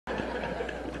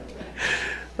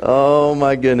Oh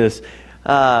my goodness.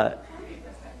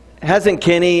 Hasn't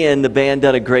Kenny and the band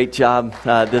done a great job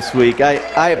this week?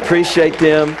 I appreciate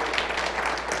them,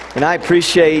 and I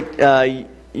appreciate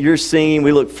your singing.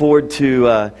 We look forward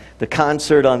to the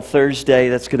concert on Thursday.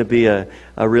 That's going to be a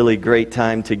really great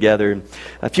time together.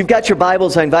 If you've got your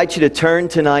Bibles, I invite you to turn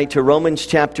tonight to Romans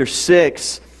chapter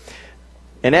 6.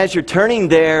 And as you're turning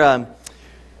there,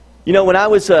 you know, when I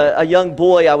was a young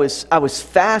boy, I was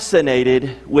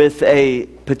fascinated with a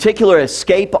particular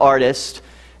escape artist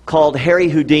called Harry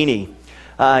Houdini.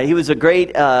 He was a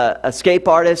great escape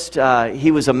artist.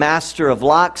 He was a master of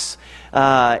locks.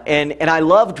 And I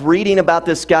loved reading about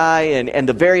this guy and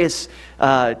the various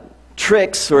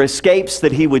tricks or escapes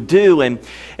that he would do. And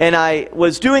I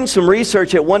was doing some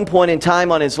research at one point in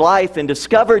time on his life and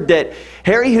discovered that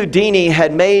Harry Houdini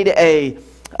had made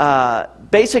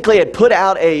basically had put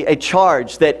out a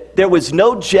charge that there was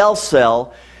no jail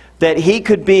cell that he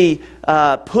could be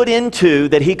put into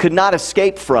that he could not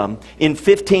escape from in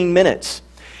 15 minutes.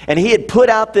 And he had put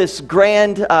out this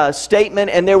grand statement,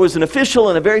 and there was an official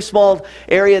in a very small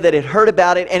area that had heard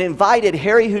about it and invited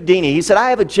Harry Houdini. He said, I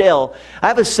have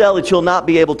a cell that you'll not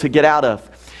be able to get out of.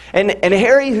 And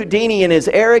Harry Houdini, in his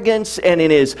arrogance and in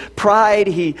his pride,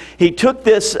 he took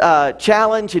this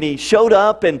challenge and he showed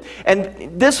up. And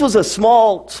this was a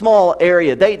small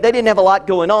area. They didn't have a lot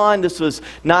going on. This was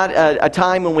not a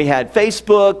time when we had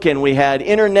Facebook and we had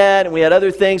internet and we had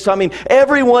other things. So, I mean,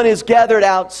 everyone is gathered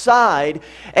outside,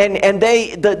 and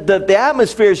the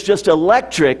atmosphere is just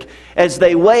electric as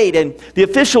they wait. And the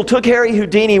official took Harry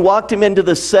Houdini, walked him into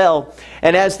the cell,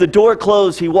 and as the door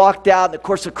closed, he walked out, and of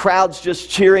course the crowd's just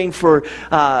cheering for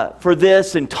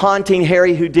this and taunting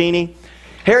Harry Houdini.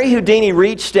 Harry Houdini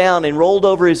reached down and rolled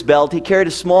over his belt. He carried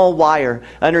a small wire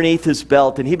underneath his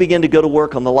belt, and he began to go to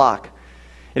work on the lock.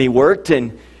 And he worked,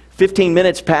 and 15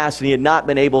 minutes passed, and he had not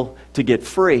been able to get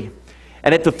free.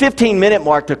 And at the 15-minute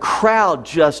mark, the crowd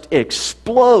just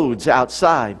explodes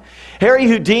outside. Harry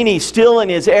Houdini, still in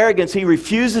his arrogance, he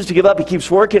refuses to give up. He keeps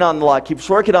working on the lock,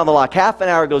 Half an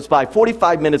hour goes by,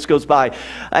 45 minutes goes by.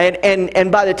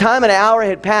 And by the time an hour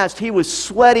had passed, he was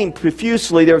sweating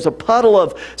profusely. There was a puddle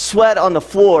of sweat on the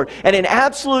floor. And in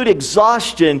absolute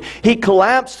exhaustion, he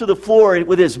collapsed to the floor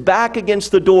with his back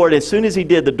against the door. And as soon as he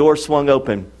did, the door swung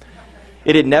open.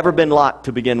 It had never been locked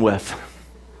to begin with.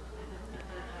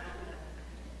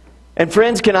 And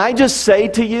friends, can I just say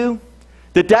to you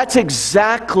that that's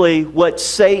exactly what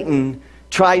Satan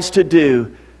tries to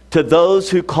do to those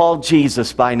who call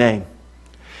Jesus by name.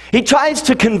 He tries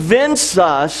to convince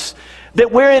us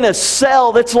that we're in a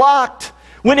cell that's locked,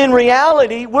 when in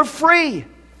reality, we're free.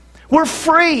 We're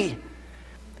free.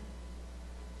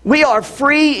 We are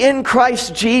free in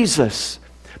Christ Jesus.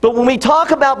 But when we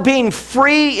talk about being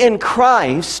free in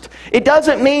Christ, it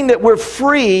doesn't mean that we're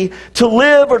free to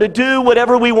live or to do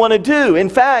whatever we want to do. In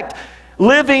fact,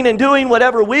 living and doing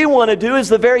whatever we want to do is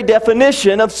the very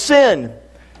definition of sin.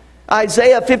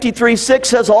 Isaiah 53:6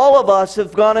 says, all of us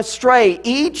have gone astray.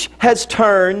 Each has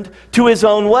turned to his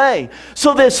own way.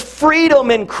 So this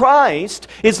freedom in Christ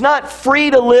is not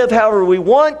free to live however we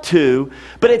want to,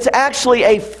 but it's actually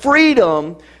a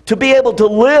freedom to be able to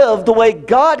live the way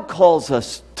God calls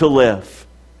us to live.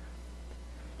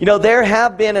 You know, there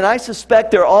have been, and I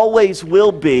suspect there always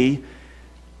will be,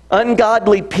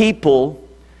 ungodly people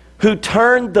who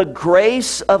turn the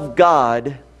grace of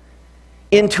God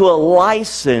into a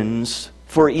license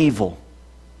for evil.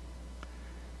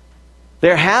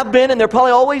 There have been, and there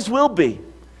probably always will be,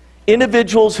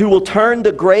 individuals who will turn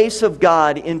the grace of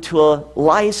God into a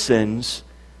license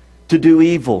to do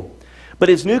evil. But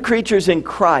as new creatures in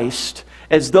Christ,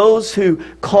 as those who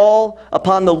call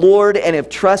upon the Lord and have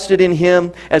trusted in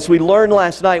Him, as we learned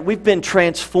last night, we've been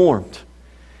transformed.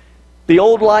 The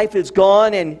old life is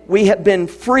gone, and we have been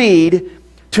freed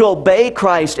to obey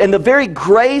Christ. And the very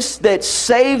grace that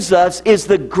saves us is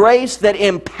the grace that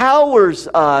empowers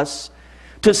us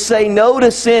to say no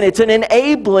to sin. It's an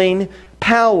enabling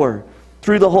power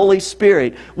through the Holy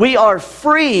Spirit. We are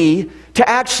free to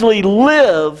actually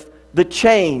live the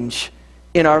change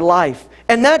in our life.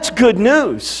 And that's good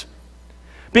news,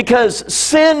 because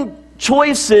sin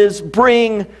choices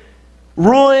bring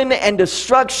ruin and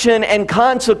destruction and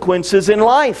consequences in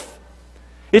life.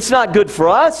 It's not good for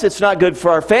us, it's not good for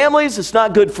our families, it's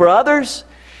not good for others.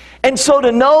 And so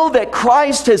to know that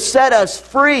Christ has set us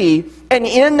free, and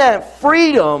in that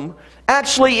freedom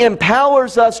actually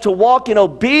empowers us to walk in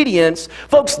obedience,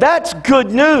 folks, that's good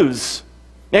news.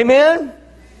 Amen?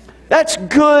 That's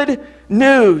good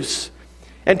news.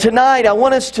 And tonight I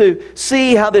want us to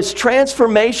see how this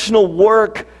transformational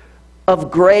work of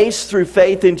grace through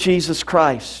faith in Jesus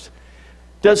Christ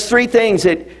does three things.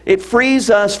 It frees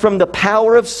us from the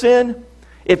power of sin,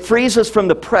 it frees us from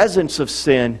the presence of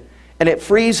sin, and it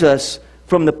frees us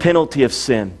from the penalty of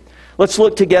sin. Let's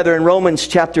look together in Romans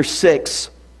chapter 6.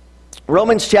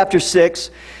 Romans chapter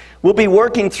 6, we'll be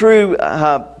working through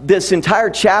this entire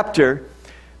chapter,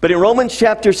 but in Romans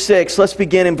chapter 6, let's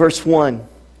begin in verse 1.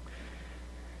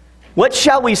 What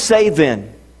shall we say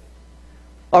then?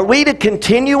 Are we to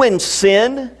continue in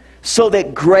sin so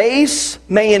that grace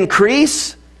may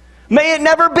increase? May it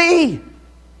never be.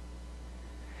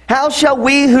 How shall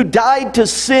we who died to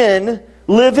sin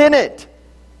live in it?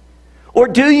 Or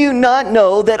do you not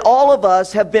know that all of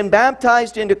us have been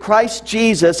baptized into Christ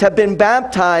Jesus, have been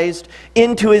baptized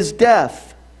into His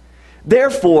death?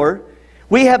 Therefore,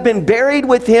 we have been buried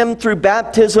with Him through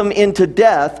baptism into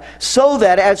death, so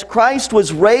that as Christ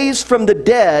was raised from the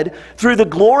dead through the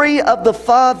glory of the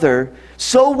Father,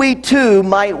 so we too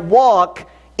might walk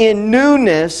in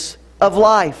newness of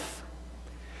life.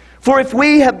 For if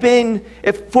we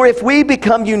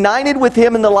become united with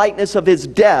Him in the likeness of His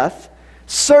death,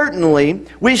 certainly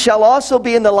we shall also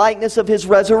be in the likeness of His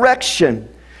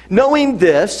resurrection, knowing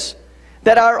this,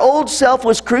 that our old self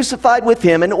was crucified with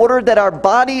Him in order that our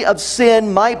body of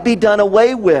sin might be done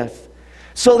away with,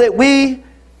 so that we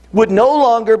would no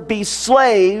longer be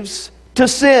slaves to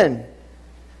sin.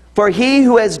 For he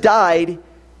who has died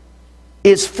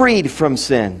is freed from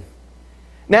sin.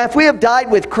 Now if we have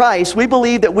died with Christ, we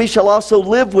believe that we shall also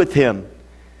live with Him,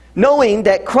 knowing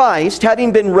that Christ,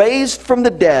 having been raised from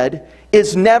the dead,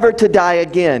 is never to die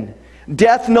again.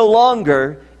 Death no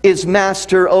longer is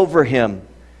master over Him.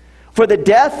 For the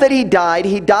death that He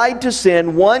died to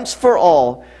sin once for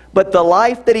all, but the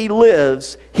life that He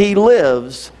lives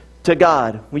to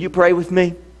God. Will you pray with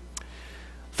me?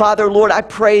 Father, Lord, I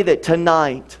pray that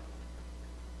tonight,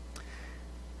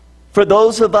 for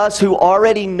those of us who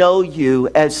already know You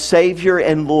as Savior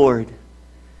and Lord,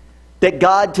 that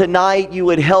God, tonight You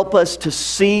would help us to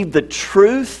see the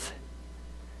truth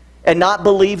and not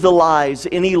believe the lies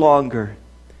any longer,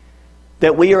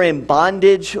 that we are in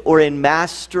bondage or in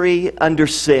mastery under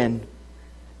sin,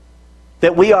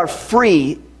 that we are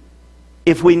free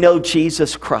if we know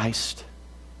Jesus Christ.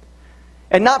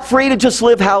 And not free to just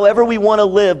live however we want to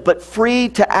live, but free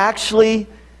to actually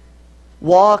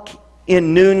walk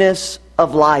in newness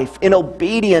of life, in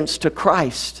obedience to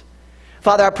Christ.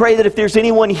 Father, I pray that if there's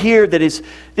anyone here that is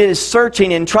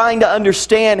searching and trying to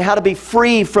understand how to be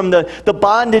free from the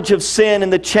bondage of sin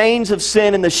and the chains of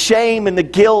sin and the shame and the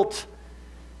guilt,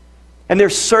 and they're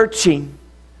searching,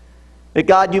 that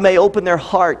God, You may open their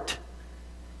heart,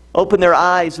 open their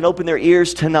eyes, and open their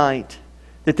ears tonight,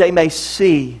 that they may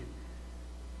see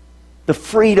the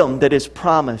freedom that is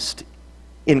promised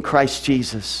in Christ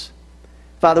Jesus.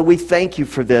 Father, we thank You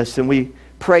for this, and we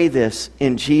pray this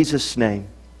in Jesus' name.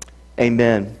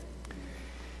 Amen.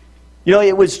 You know,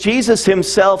 it was Jesus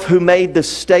Himself who made the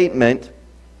statement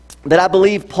that I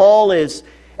believe Paul is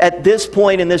at this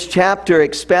point in this chapter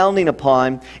expounding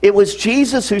upon. It was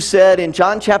Jesus who said in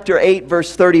John chapter 8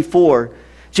 verse 34,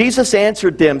 Jesus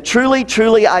answered them, "Truly,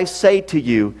 truly, I say to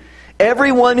you,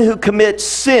 everyone who commits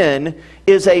sin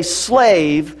is a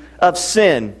slave of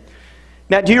sin."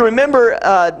 Now, do you remember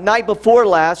night before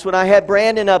last when I had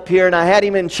Brandon up here and I had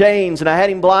him in chains and I had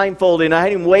him blindfolded and I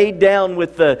had him weighed down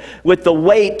with the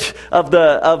weight of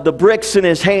the bricks in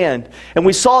his hand? And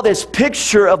we saw this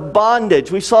picture of bondage.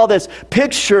 We saw this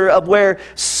picture of where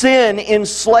sin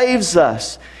enslaves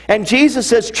us. And Jesus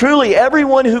says, truly,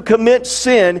 everyone who commits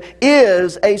sin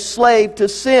is a slave to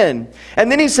sin.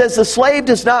 And then He says, the slave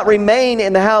does not remain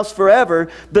in the house forever.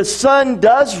 The son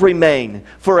does remain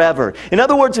forever. In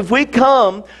other words, if we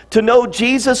come to know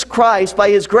Jesus Christ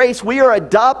by His grace, we are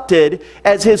adopted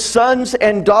as His sons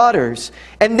and daughters.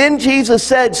 And then Jesus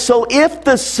said, so if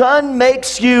the Son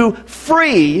makes you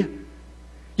free,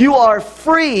 you are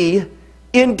free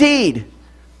indeed.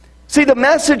 See, the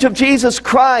message of Jesus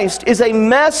Christ is a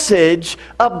message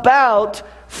about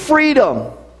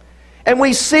freedom. And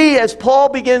we see as Paul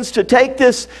begins to take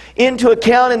this into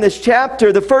account in this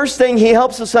chapter, the first thing he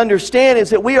helps us understand is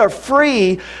that we are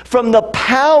free from the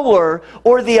power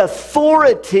or the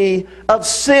authority of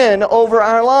sin over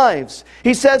our lives.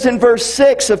 He says in verse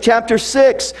 6 of chapter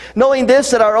 6, knowing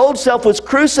this, that our old self was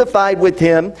crucified with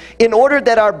Him in order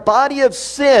that our body of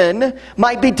sin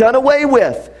might be done away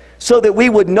with, so that we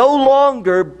would no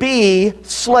longer be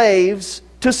slaves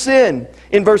to sin.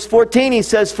 In verse 14 he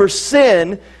says, for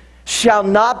sin shall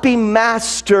not be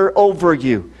master over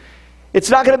you. It's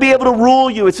not going to be able to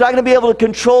rule you. It's not going to be able to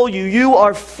control you. You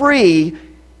are free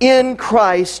in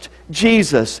Christ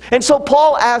Jesus. And so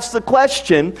Paul asks the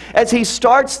question as he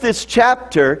starts this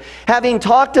chapter, having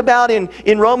talked about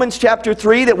in Romans chapter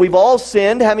 3 that we've all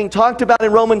sinned, having talked about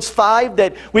in Romans 5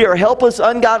 that we are helpless,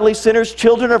 ungodly sinners,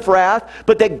 children of wrath,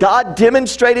 but that God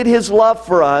demonstrated His love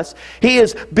for us. He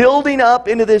is building up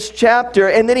into this chapter,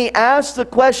 and then he asks the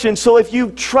question, so if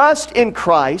you trust in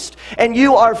Christ and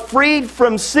you are freed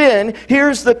from sin,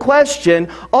 here's the question,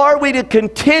 are we to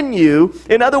continue,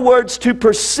 in other words, to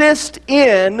persist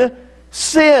in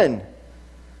sin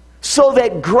so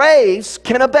that grace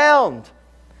can abound?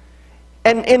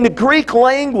 And in the Greek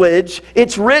language,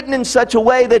 it's written in such a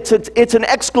way that it's an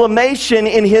exclamation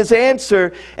in his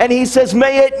answer, and he says,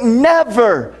 may it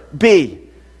never be.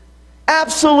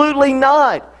 Absolutely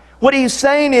not. What he's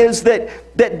saying is that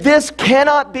this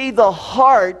cannot be the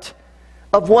heart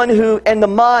of one who, and the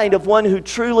mind of one who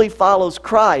truly follows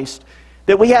Christ,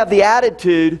 that we have the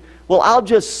attitude, well, I'll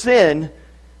just sin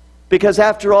because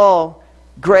after all,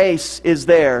 grace is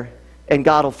there and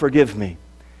God will forgive me.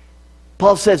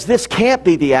 Paul says this can't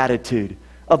be the attitude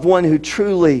of one who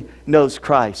truly knows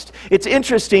Christ. It's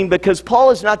interesting because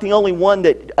Paul is not the only one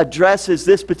that addresses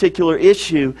this particular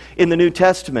issue in the New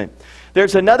Testament.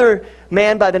 There's another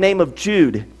man by the name of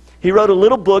Jude. He wrote a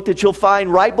little book that you'll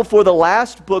find right before the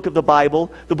last book of the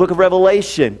Bible, the book of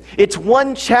Revelation. It's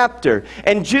one chapter.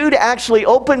 And Jude actually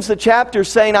opens the chapter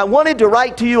saying, I wanted to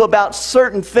write to you about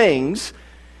certain things.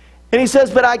 And he says,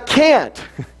 but I can't.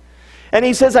 And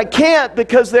he says, I can't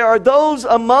because there are those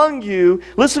among you,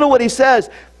 listen to what he says,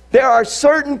 there are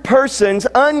certain persons,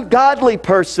 ungodly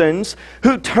persons,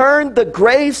 who turn the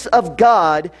grace of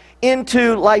God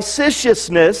into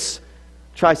licentiousness.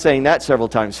 Try saying that several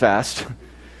times fast.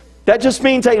 That just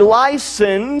means a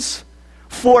license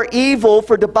for evil,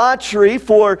 for debauchery,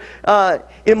 for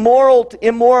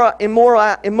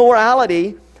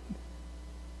immorality.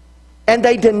 And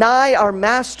they deny our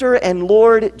Master and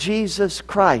Lord Jesus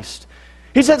Christ.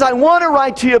 He says, I want to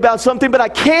write to you about something, but I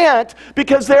can't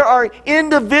because there are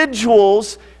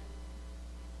individuals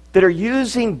that are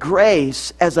using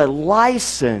grace as a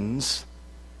license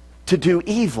to do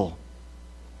evil.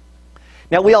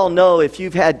 Now, we all know, if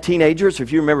you've had teenagers, or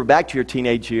if you remember back to your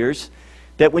teenage years,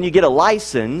 that when you get a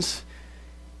license,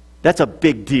 that's a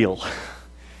big deal.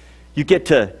 You get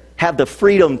to have the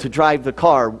freedom to drive the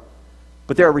car,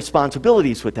 but there are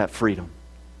responsibilities with that freedom.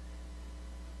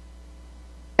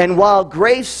 And while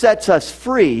grace sets us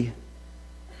free,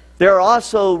 there are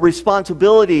also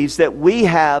responsibilities that we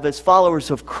have as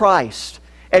followers of Christ.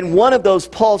 And one of those,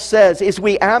 Paul says, is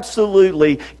we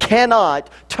absolutely cannot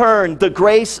turn the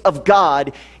grace of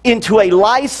God into a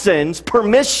license,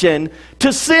 permission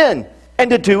to sin and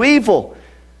to do evil.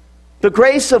 The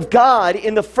grace of God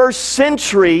in the first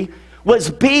century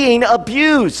was being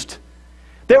abused.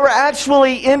 There were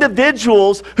actually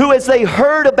individuals who, as they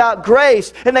heard about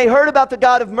grace, and they heard about the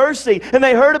God of mercy, and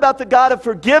they heard about the God of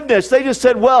forgiveness, they just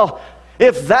said, well,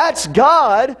 if that's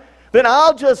God, then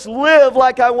I'll just live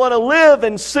like I want to live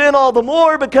and sin all the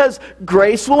more because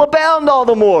grace will abound all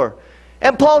the more.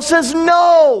 And Paul says,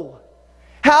 no.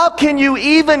 How can you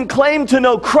even claim to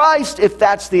know Christ if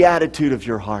that's the attitude of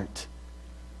your heart?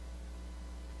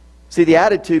 See, the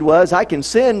attitude was, I can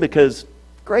sin because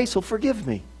grace will forgive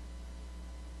me.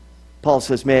 Paul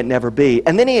says, may it never be.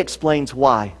 And then he explains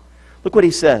why. Look what he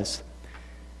says.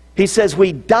 He says,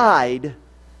 we died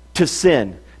to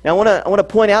sin. Now, I want to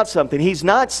point out something. He's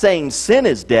not saying sin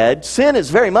is dead. Sin is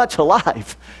very much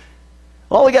alive.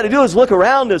 All we got to do is look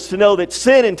around us to know that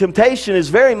sin and temptation is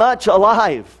very much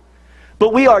alive.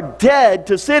 But we are dead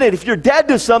to sin. And if you're dead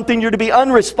to something, you're to be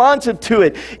unresponsive to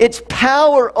it. Its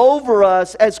power over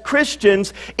us as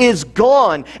Christians is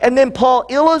gone. And then Paul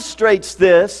illustrates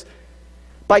this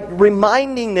by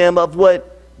reminding them of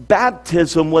what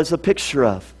baptism was a picture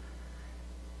of.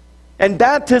 And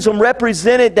baptism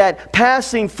represented that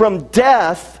passing from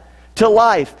death to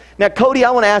life. Now, Cody, I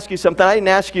want to ask you something. I didn't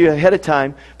ask you ahead of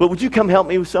time, but would you come help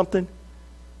me with something?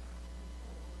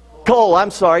 Cole, I'm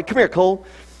sorry. Come here, Cole.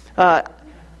 I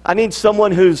need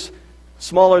someone who's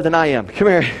smaller than I am. Come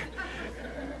here.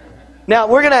 Now,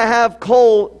 we're going to have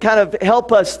Cole kind of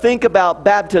help us think about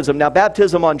baptism. Now,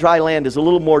 baptism on dry land is a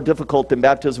little more difficult than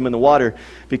baptism in the water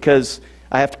because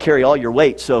I have to carry all your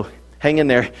weight, so hang in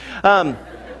there.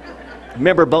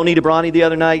 Remember Bonita Brawny the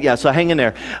other night? Yeah, so hang in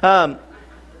there.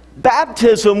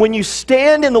 Baptism, when you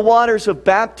stand in the waters of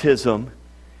baptism,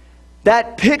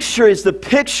 that picture is the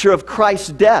picture of Christ's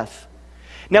death.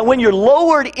 Now, when you're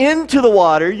lowered into the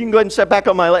water, you can go ahead and step back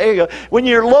on my leg. There you go. When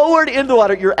you're lowered into the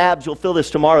water, your abs will feel this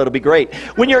tomorrow. It'll be great.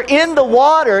 When you're in the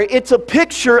water, it's a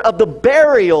picture of the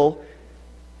burial.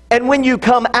 And when you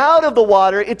come out of the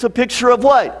water, it's a picture of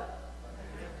what?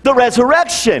 the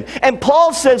resurrection. And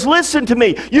Paul says, listen to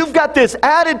me, you've got this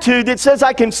attitude that says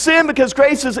I can sin because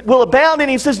grace will abound.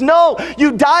 And he says, no,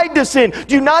 you died to sin.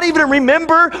 Do you not even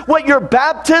remember what your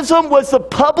baptism was the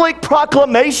public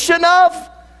proclamation of?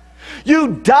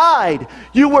 You died,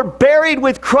 you were buried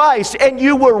with Christ, and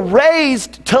you were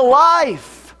raised to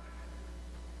life.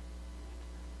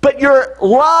 But your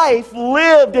life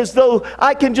lived as though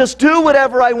I can just do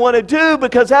whatever I want to do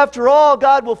because after all,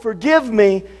 God will forgive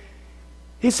me.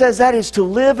 He says that is to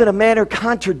live in a manner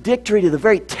contradictory to the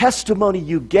very testimony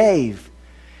you gave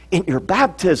in your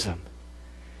baptism.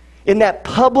 In that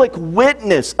public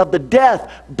witness of the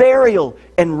death, burial,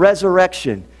 and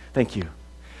resurrection. Thank you.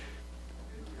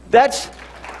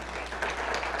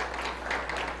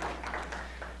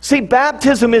 See,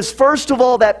 baptism is first of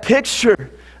all that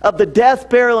picture of the death,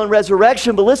 burial, and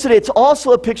resurrection. But listen, it's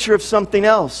also a picture of something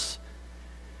else.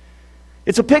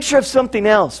 It's a picture of something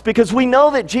else because we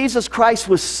know that Jesus Christ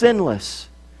was sinless,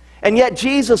 and yet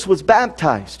Jesus was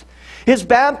baptized. His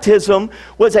baptism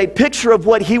was a picture of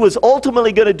what he was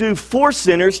ultimately going to do for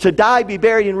sinners, to die, be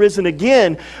buried, and risen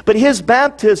again. But his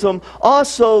baptism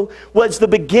also was the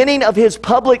beginning of his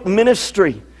public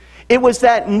ministry. It was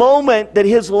that moment that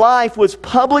his life was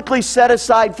publicly set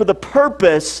aside for the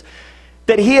purpose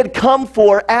that he had come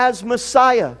for as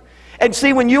Messiah. And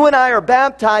see, when you and I are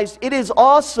baptized, it is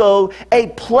also a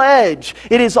pledge.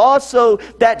 It is also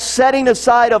that setting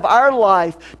aside of our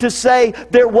life to say,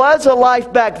 there was a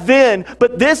life back then,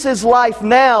 but this is life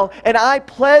now. And I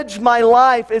pledge my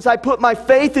life as I put my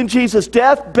faith in Jesus'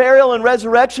 death, burial, and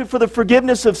resurrection for the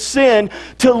forgiveness of sin,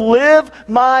 to live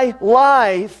my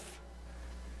life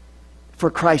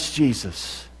for Christ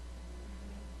Jesus.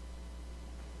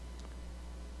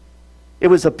 It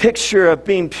was a picture of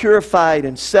being purified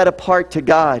and set apart to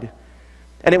God.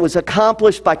 And it was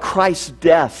accomplished by Christ's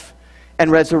death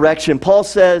and resurrection. Paul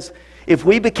says, if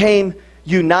we became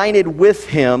united with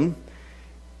Him,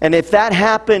 and if that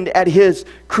happened at His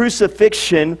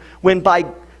crucifixion, when by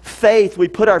faith we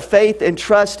put our faith and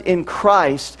trust in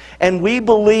Christ, and we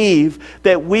believe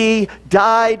that we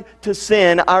died to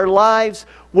sin, our lives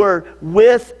were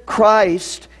with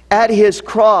Christ at His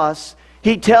cross,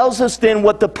 he tells us then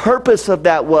what the purpose of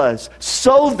that was,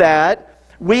 so that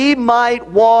we might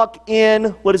walk in,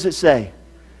 what does it say?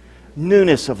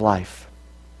 Newness of life.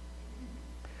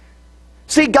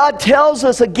 See, God tells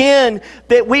us again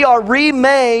that we are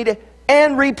remade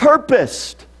and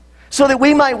repurposed so that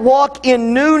we might walk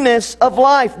in newness of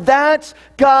life. That's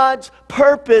God's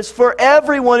purpose for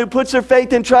everyone who puts their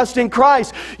faith and trust in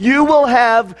Christ. You will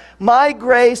have my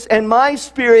grace and my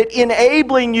Spirit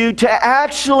enabling you to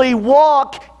actually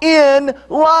walk in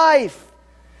life.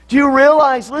 Do you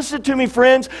realize, listen to me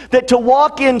friends, that to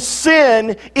walk in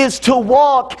sin is to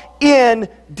walk in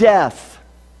death.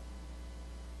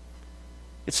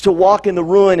 It's to walk in the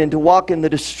ruin and to walk in the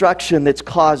destruction that's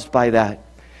caused by that.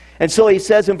 And so he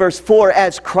says in verse 4,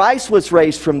 as Christ was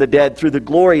raised from the dead through the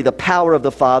glory, the power of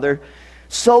the Father,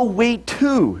 so we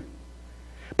too,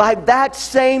 by that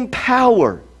same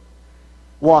power,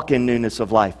 walk in newness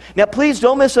of life. Now please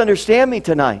don't misunderstand me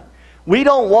tonight. We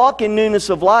don't walk in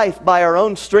newness of life by our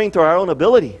own strength or our own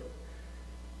ability.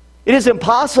 It is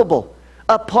impossible.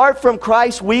 Apart from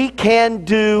Christ, we can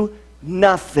do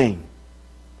nothing.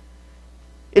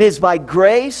 It is by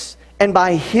grace and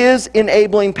by His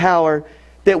enabling power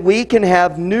that we can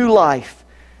have new life.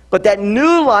 But that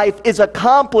new life is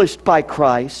accomplished by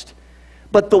Christ.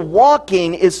 But the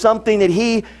walking is something that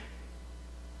He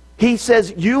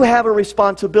says you have a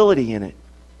responsibility in it.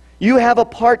 You have a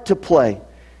part to play.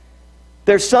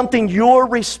 There's something you're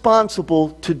responsible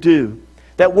to do.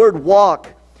 That word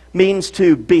walk means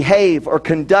to behave or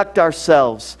conduct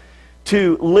ourselves,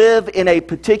 to live in a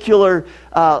particular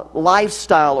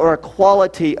lifestyle or a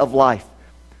quality of life.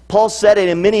 Paul said it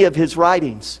in many of his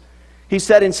writings. He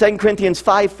said in 2 Corinthians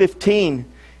 5:15,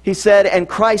 he said, and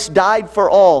Christ died for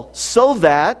all, so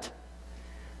that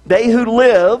they who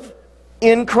live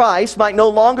in Christ might no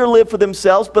longer live for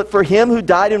themselves, but for Him who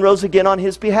died and rose again on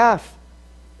His behalf.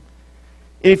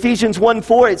 In Ephesians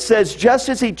 1:4 it says, just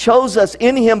as He chose us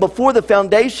in Him before the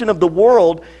foundation of the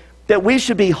world, that we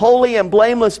should be holy and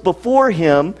blameless before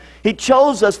Him. He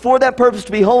chose us for that purpose,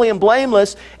 to be holy and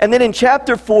blameless. And then in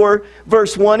chapter 4,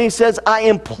 verse 1, he says, I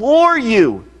implore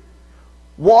you,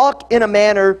 walk in a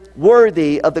manner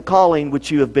worthy of the calling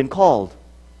which you have been called.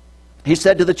 He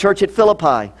said to the church at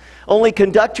Philippi, only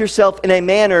conduct yourself in a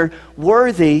manner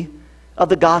worthy of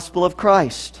the gospel of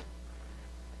Christ.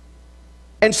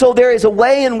 And so there is a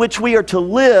way in which we are to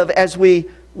live as we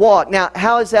walk. Now,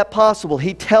 how is that possible?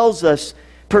 He tells us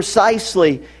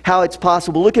precisely how it's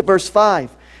possible. Look at verse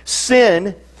 5.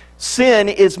 Sin sin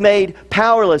is made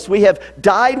powerless. We have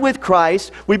died with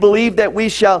Christ. We believe that we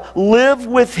shall live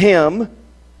with Him.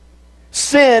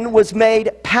 Sin was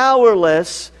made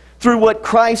powerless through what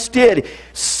Christ did.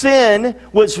 Sin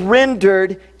was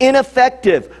rendered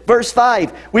ineffective. Verse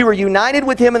 5, we were united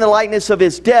with Him in the likeness of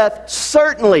His death.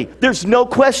 Certainly, there's no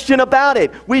question about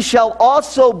it. We shall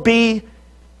also be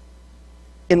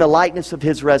in the likeness of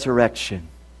His resurrection.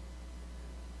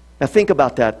 Now think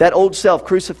about that. That old self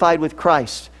crucified with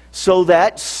Christ, so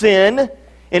that sin,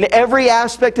 in every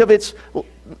aspect of its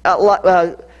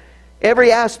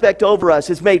every aspect over us,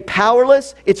 is made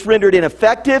powerless. It's rendered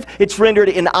ineffective. It's rendered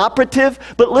inoperative.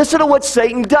 But listen to what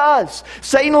Satan does.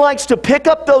 Satan likes to pick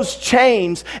up those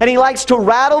chains, and he likes to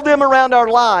rattle them around our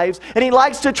lives, and he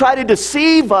likes to try to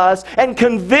deceive us and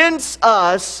convince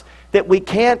us that we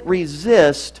can't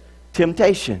resist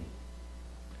temptation.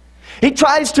 He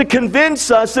tries to convince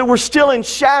us that we're still in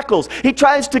shackles. He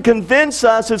tries to convince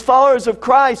us as followers of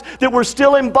Christ that we're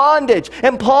still in bondage.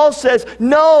 And Paul says,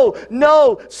 no,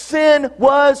 sin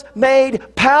was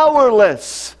made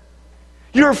powerless.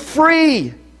 You're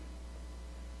free.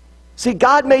 See,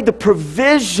 God made the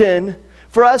provision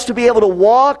for us to be able to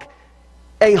walk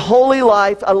a holy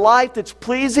life, a life that's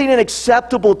pleasing and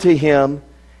acceptable to Him.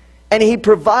 And He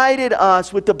provided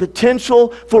us with the potential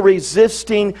for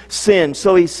resisting sin.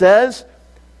 So He says,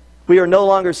 we are no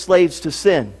longer slaves to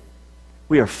sin.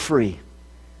 We are free.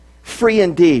 Free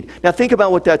indeed. Now think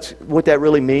about what that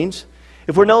really means.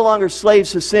 If we're no longer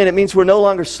slaves to sin, it means we're no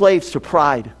longer slaves to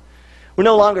pride. We're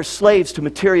no longer slaves to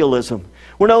materialism.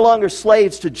 We're no longer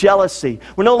slaves to jealousy.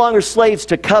 We're no longer slaves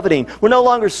to coveting. We're no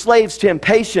longer slaves to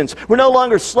impatience. We're no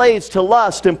longer slaves to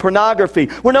lust and pornography.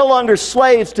 We're no longer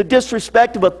slaves to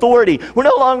disrespect of authority. We're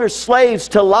no longer slaves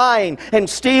to lying and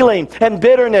stealing and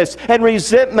bitterness and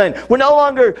resentment. We're no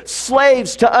longer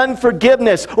slaves to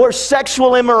unforgiveness or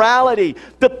sexual immorality.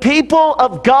 The people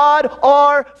of God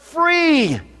are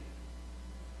free.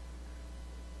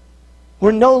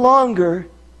 We're no longer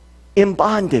in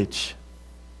bondage.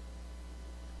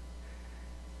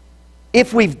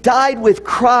 If we've died with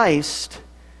Christ,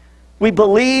 we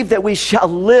believe that we shall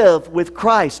live with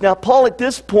Christ. Now, Paul at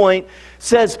this point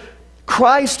says,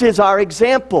 Christ is our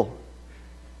example.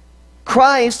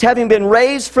 Christ, having been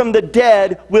raised from the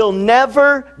dead, will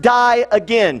never die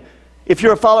again. If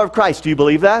you're a follower of Christ, do you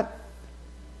believe that?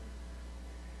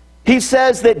 He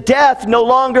says that death no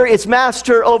longer is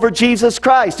master over Jesus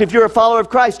Christ. If you're a follower of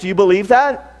Christ, do you believe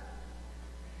that?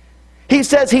 He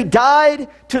says He died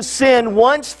to sin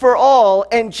once for all,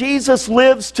 and Jesus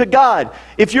lives to God.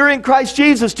 If you're in Christ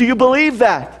Jesus, do you believe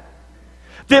that?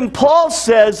 Then Paul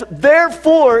says,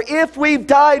 therefore, if we've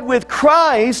died with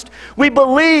Christ, we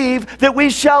believe that we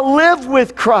shall live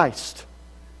with Christ.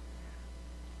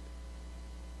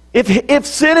 If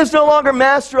sin is no longer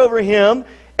master over Him,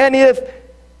 and if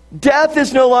death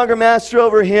is no longer master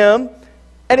over Him,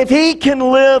 and if He can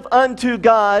live unto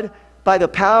God by the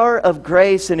power of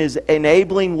grace and His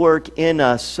enabling work in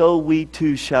us, so we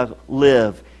too shall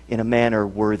live in a manner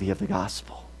worthy of the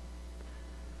gospel.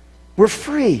 We're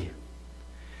free.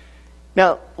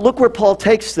 Now, look where Paul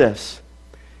takes this.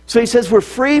 So he says we're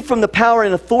free from the power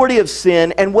and authority of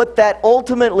sin, and what that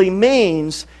ultimately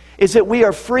means is that we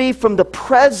are free from the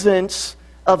presence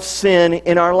of sin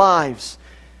in our lives.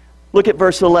 Look at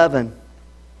verse 11.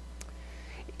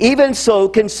 Even so,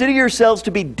 consider yourselves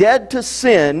to be dead to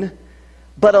sin,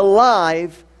 but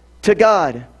alive to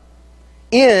God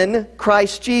in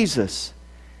Christ Jesus.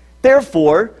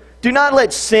 Therefore, do not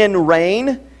let sin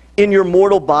reign in your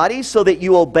mortal body so that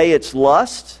you obey its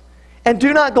lusts. And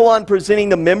do not go on presenting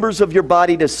the members of your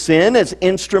body to sin as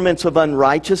instruments of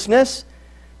unrighteousness,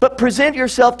 but present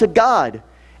yourself to God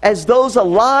as those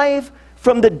alive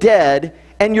from the dead,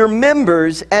 and your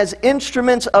members as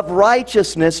instruments of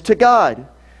righteousness to God.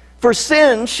 For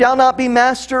sin shall not be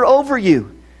master over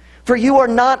you. For you are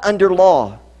not under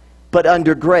law, but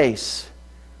under grace.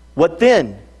 What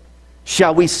then?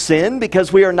 Shall we sin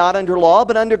because we are not under law,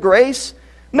 but under grace?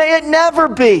 May it never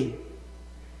be.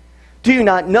 Do you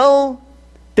not know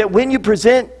that when you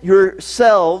present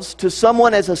yourselves to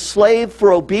someone as a slave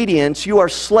for obedience, you are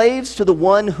slaves to the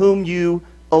one whom you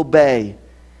obey,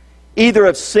 either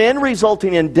of sin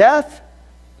resulting in death,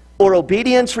 or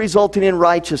obedience resulting in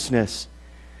righteousness?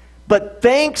 But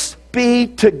thanks be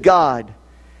to God,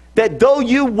 that though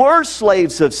you were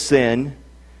slaves of sin,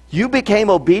 you became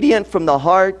obedient from the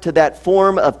heart to that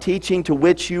form of teaching to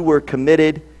which you were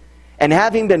committed. And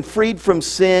having been freed from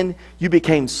sin, you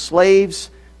became slaves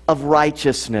of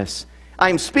righteousness. I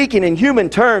am speaking in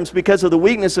human terms because of the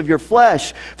weakness of your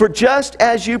flesh. For just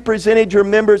as you presented your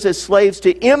members as slaves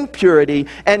to impurity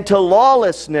and to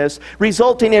lawlessness,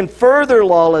 resulting in further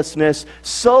lawlessness,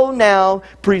 so now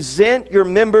present your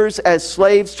members as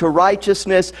slaves to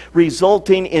righteousness,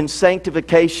 resulting in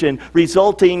sanctification,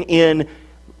 resulting in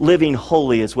living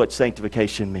holy is what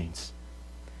sanctification means.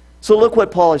 So look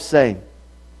what Paul is saying.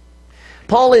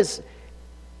 Paul is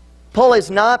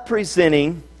not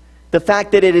presenting the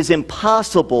fact that it is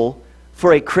impossible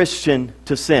for a Christian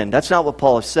to sin. That's not what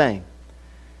Paul is saying.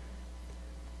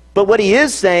 But what he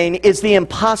is saying is the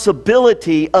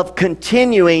impossibility of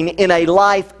continuing in a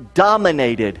life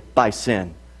dominated by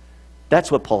sin.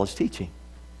 That's what Paul is teaching.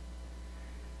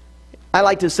 I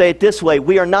like to say it this way: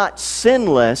 we are not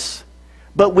sinless,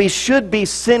 but we should be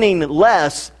sinning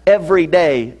less every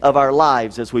day of our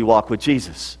lives as we walk with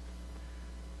Jesus.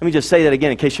 Let me just say that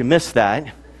again in case you missed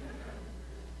that.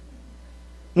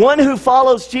 One who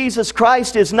follows Jesus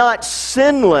Christ is not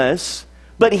sinless,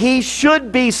 but he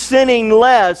should be sinning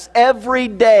less every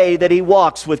day that he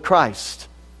walks with Christ.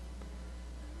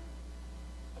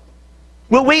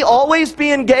 Will we always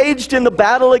be engaged in the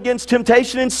battle against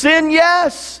temptation and sin?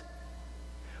 Yes.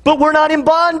 But we're not in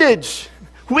bondage.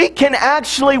 We can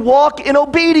actually walk in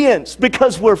obedience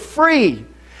because we're free.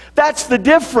 That's the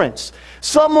difference.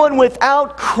 Someone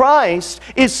without Christ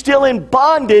is still in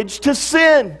bondage to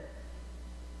sin.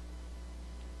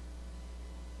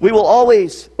 We will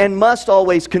always and must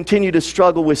always continue to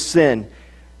struggle with sin,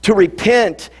 to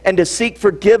repent and to seek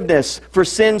forgiveness for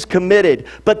sins committed.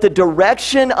 But the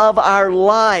direction of our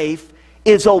life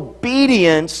is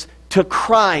obedience to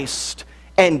Christ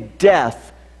and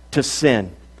death to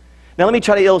sin. Now let me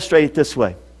try to illustrate it this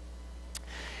way.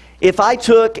 If I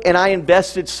took and I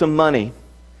invested some money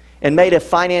and made a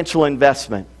financial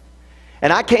investment,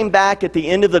 and I came back at the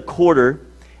end of the quarter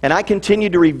and I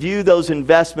continued to review those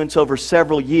investments over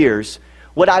several years,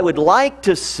 what I would like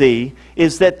to see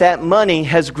is that that money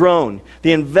has grown.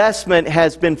 The investment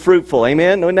has been fruitful.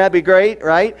 Amen? Wouldn't that be great,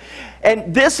 right?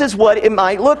 And this is what it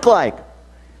might look like.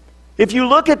 If you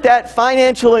look at that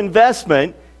financial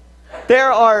investment,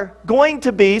 there are going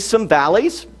to be some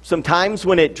valleys, some times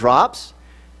when it drops,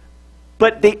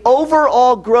 but the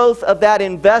overall growth of that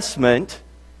investment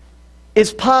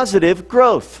is positive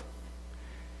growth.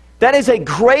 That is a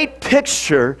great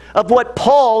picture of what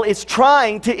Paul is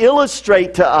trying to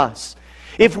illustrate to us.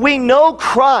 If we know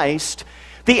Christ,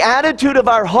 the attitude of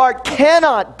our heart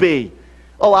cannot be,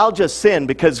 oh, I'll just sin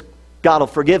because God will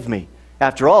forgive me.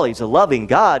 After all, He's a loving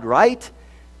God, right?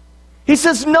 He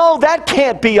says, no, that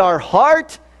can't be our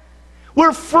heart.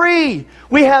 We're free.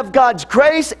 We have God's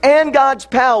grace and God's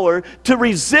power to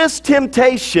resist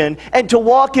temptation and to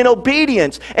walk in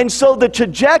obedience. And so the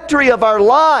trajectory of our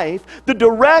life, the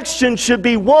direction should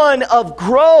be one of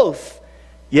growth.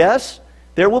 Yes,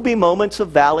 there will be moments of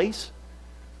valleys,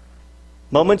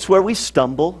 moments where we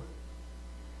stumble.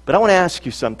 But I want to ask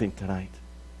you something tonight.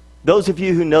 Those of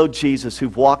you who know Jesus,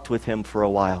 who've walked with Him for a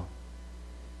while,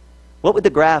 what would the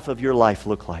graph of your life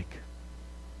look like?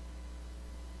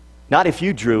 Not if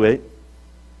you drew it.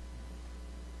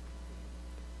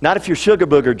 Not if your sugar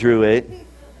booger drew it.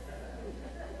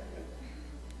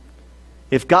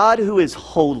 If God, who is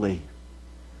holy,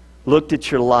 looked at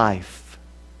your life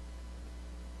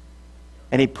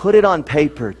and He put it on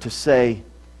paper to say,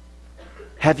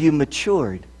 have you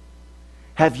matured?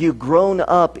 Have you grown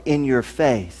up in your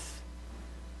faith?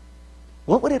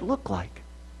 What would it look like?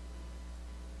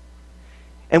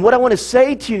 And what I want to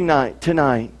say to you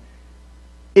tonight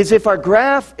is if our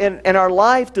graph and our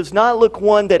life does not look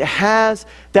one that has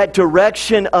that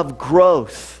direction of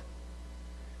growth,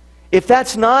 if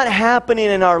that's not happening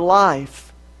in our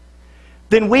life,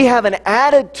 then we have an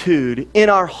attitude in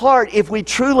our heart, if we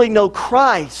truly know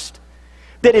Christ,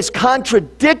 that is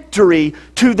contradictory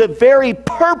to the very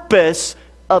purpose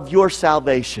of your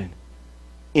salvation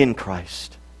in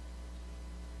Christ.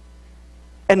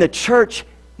 And the church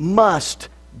must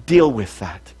deal with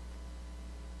that.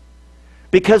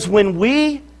 Because when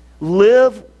we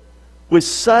live with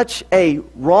such a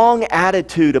wrong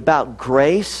attitude about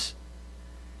grace,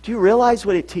 do you realize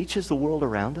what it teaches the world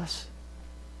around us?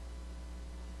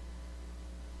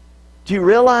 Do you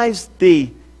realize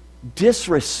the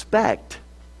disrespect,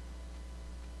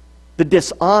 the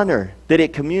dishonor that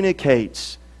it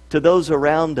communicates to those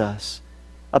around us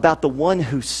about the one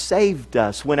who saved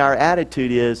us, when our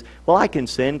attitude is, well, I can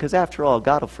sin because after all,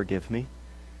 God will forgive me?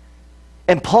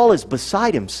 And Paul is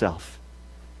beside himself.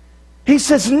 He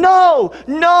says, no,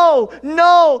 no,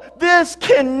 no, this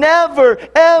can never,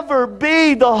 ever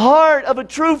be the heart of a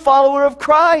true follower of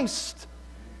Christ.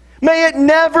 May it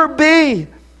never be.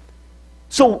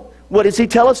 So what does he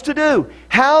tell us to do?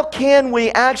 How can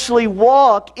we actually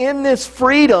walk in this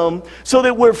freedom so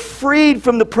that we're freed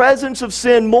from the presence of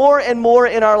sin more and more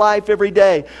in our life every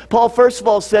day? Paul, first of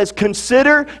all, says,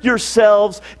 consider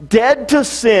yourselves dead to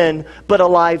sin, but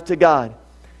alive to God.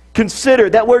 Consider,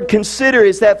 that word consider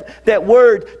is that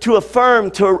word to affirm,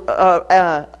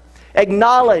 to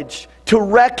acknowledge, to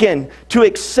reckon, to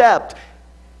accept.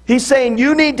 He's saying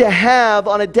you need to have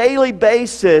on a daily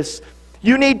basis,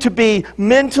 you need to be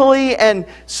mentally and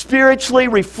spiritually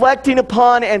reflecting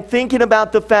upon and thinking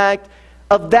about the fact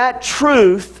of that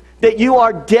truth that you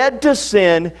are dead to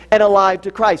sin and alive to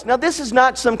Christ. Now, this is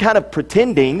not some kind of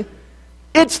pretending.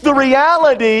 It's the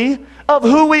reality of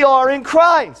who we are in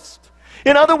Christ.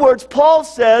 In other words, Paul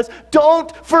says,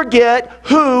 don't forget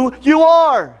who you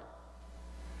are.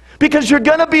 Because you're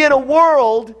going to be in a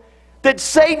world that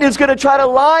Satan is going to try to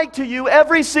lie to you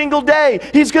every single day.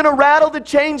 He's going to rattle the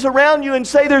chains around you and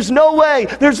say, there's no way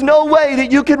that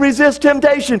you can resist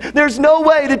temptation. There's no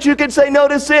way that you can say no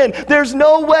to sin. There's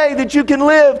no way that you can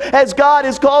live as God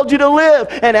has called you to live.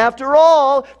 And after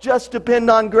all, just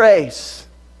depend on grace.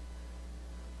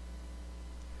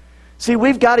 See,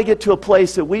 we've got to get to a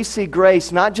place that we see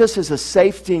grace not just as a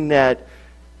safety net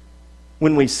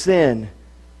when we sin,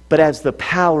 but as the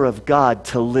power of God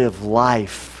to live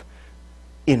life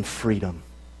in freedom.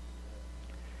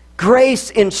 Grace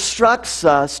instructs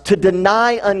us to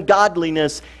deny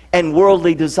ungodliness and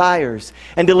worldly desires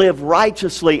and to live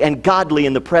righteously and godly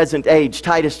in the present age.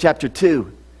 Titus chapter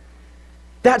 2.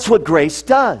 That's what grace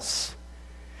does.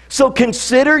 So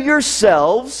consider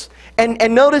yourselves,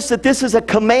 and notice that this is a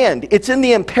command. It's in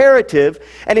the imperative,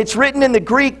 and it's written in the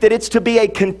Greek that it's to be a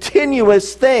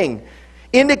continuous thing,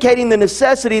 indicating the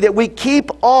necessity that we keep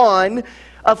on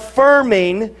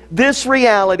affirming this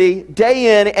reality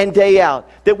day in and day out,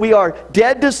 that we are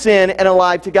dead to sin and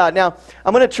alive to God. Now,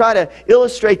 I'm going to try to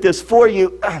illustrate this for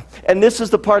you, and this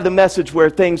is the part of the message where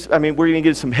we're going to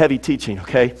get some heavy teaching,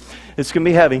 okay? It's going to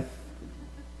be heavy.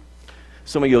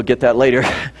 Some of you will get that later.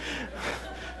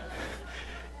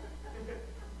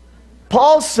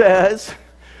 Paul says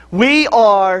we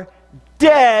are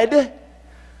dead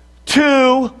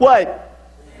to what?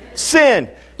 Sin.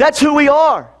 That's who we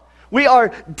are. We are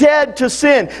dead to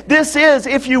sin. This is,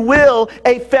 if you will,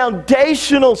 a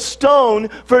foundational stone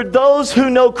for those who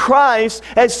know Christ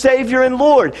as Savior and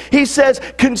Lord. He says,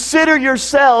 consider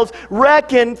yourselves,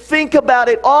 reckon, think about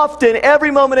it often,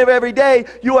 every moment of every day.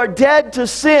 You are dead to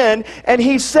sin. And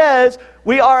he says,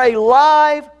 we are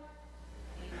alive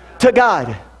to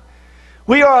God.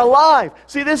 We are alive.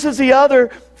 See, this is the other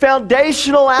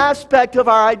foundational aspect of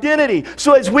our identity.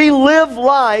 So as we live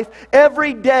life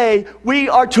every day, we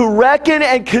are to reckon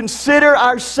and consider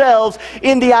ourselves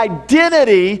in the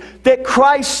identity that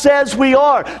Christ says we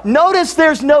are. Notice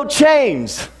there's no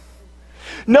chains.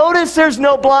 Notice there's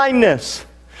no blindness.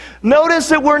 Notice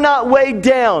that we're not weighed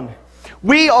down.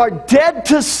 We are dead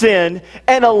to sin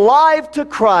and alive to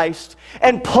Christ.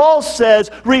 And Paul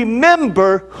says,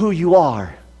 remember who you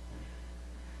are.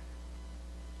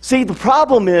 See, the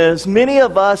problem is many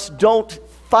of us don't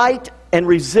fight and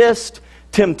resist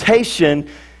temptation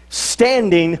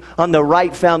standing on the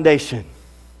right foundation.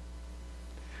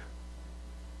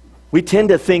 We tend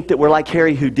to think that we're like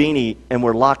Harry Houdini and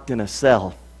we're locked in a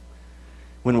cell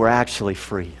when we're actually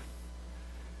free.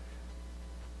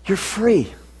 You're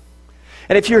free.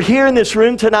 And if you're here in this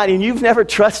room tonight and you've never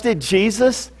trusted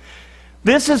Jesus,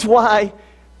 this is why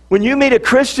when you meet a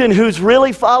Christian who's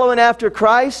really following after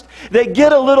Christ, they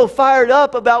get a little fired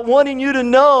up about wanting you to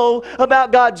know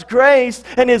about God's grace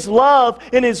and His love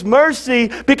and His mercy,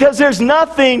 because there's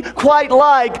nothing quite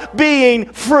like being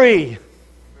free.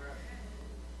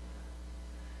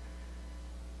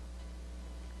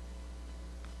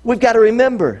 We've got to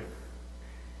remember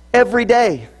every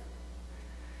day.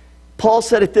 Paul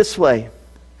said it this way,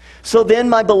 so then,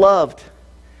 my beloved,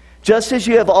 just as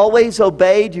you have always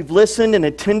obeyed, you've listened and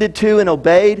attended to and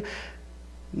obeyed,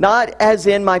 not as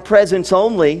in my presence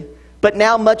only, but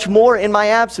now much more in my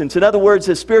absence. In other words,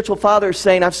 the spiritual father is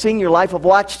saying, I've seen your life, I've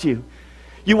watched you.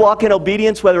 You walk in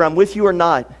obedience whether I'm with you or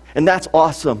not, and that's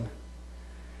awesome.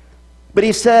 But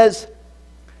he says,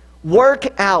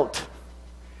 work out,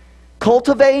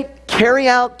 cultivate, carry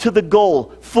out to the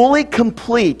goal, fully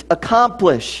complete,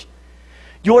 accomplish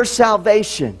your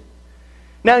salvation.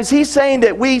 Now, is he saying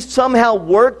that we somehow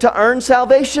work to earn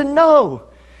salvation? No.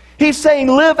 He's saying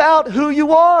live out who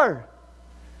you are.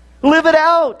 Live it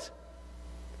out.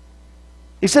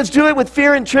 He says do it with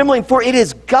fear and trembling, for it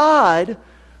is God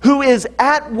who is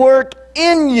at work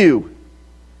in you.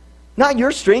 Not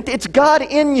your strength, it's God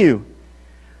in you.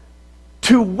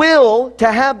 To will,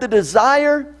 to have the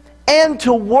desire, and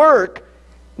to work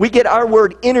We get our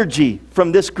word energy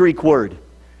from this Greek word.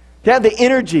 To have the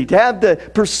energy, to have the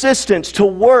persistence to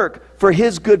work for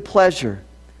His good pleasure.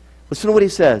 Listen to what he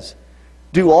says.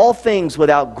 Do all things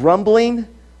without grumbling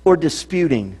or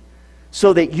disputing,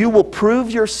 so that you will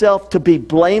prove yourself to be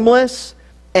blameless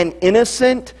and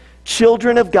innocent,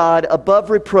 children of God, above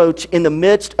reproach in the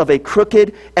midst of a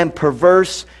crooked and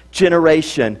perverse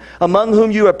generation, among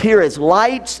whom you appear as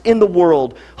lights in the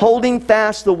world, holding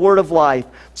fast the word of life,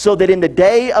 so that in the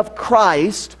day of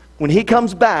Christ, when He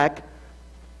comes back,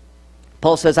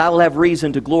 Paul says, I will have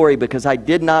reason to glory because I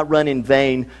did not run in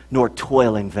vain nor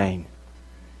toil in vain.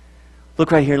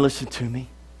 Look right here and listen to me.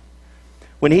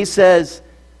 When he says,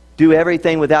 do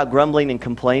everything without grumbling and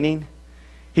complaining,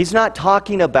 he's not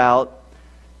talking about,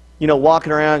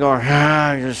 walking around going,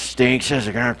 it just stinks, it's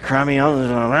crummy,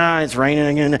 it's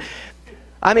raining again.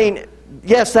 I mean,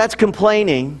 yes, that's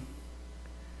complaining.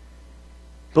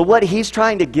 But what he's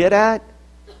trying to get at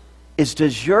is,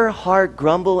 does your heart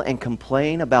grumble and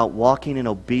complain about walking in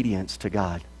obedience to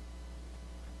God?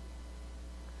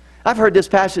 I've heard this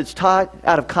passage taught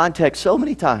out of context so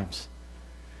many times,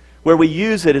 where we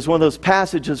use it as one of those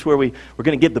passages where we're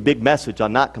going to give the big message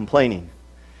on not complaining.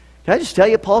 Can I just tell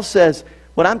you, Paul says,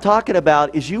 what I'm talking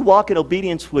about is you walk in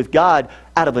obedience with God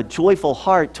out of a joyful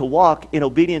heart to walk in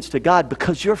obedience to God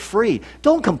because you're free.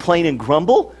 Don't complain and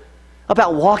grumble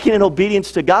about walking in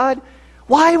obedience to God.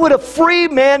 Why would a free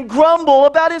man grumble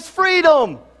about his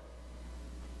freedom?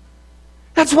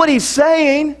 That's what he's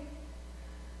saying.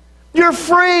 You're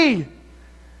free.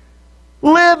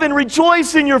 Live and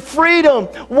rejoice in your freedom.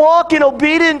 Walk in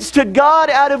obedience to God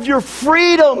out of your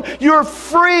freedom. You're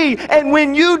free. And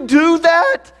when you do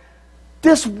that,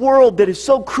 this world that is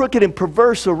so crooked and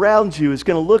perverse around you is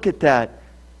going to look at that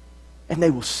and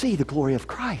they will see the glory of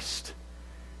Christ.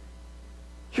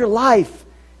 Your life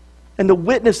and the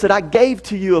witness that I gave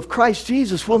to you of Christ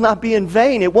Jesus will not be in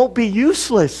vain. It won't be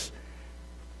useless.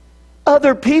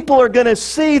 Other people are going to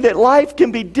see that life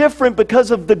can be different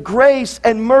because of the grace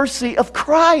and mercy of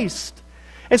Christ.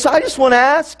 And so I just want to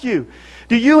ask you,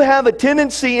 do you have a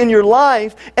tendency in your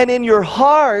life and in your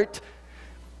heart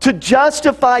to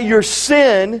justify your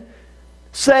sin,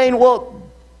 saying, well,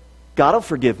 God will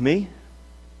forgive me?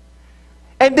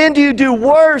 And then do you do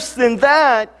worse than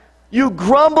that? You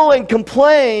grumble and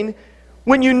complain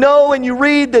when you know and you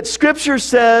read that Scripture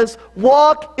says,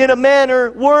 walk in a manner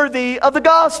worthy of the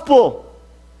gospel.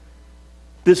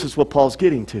 This is what Paul's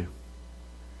getting to.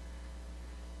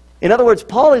 In other words,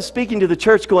 Paul is speaking to the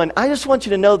church going, I just want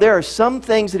you to know there are some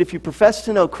things that if you profess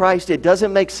to know Christ, it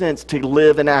doesn't make sense to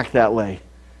live and act that way.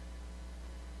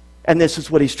 And this is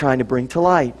what he's trying to bring to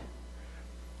light.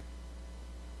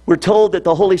 We're told that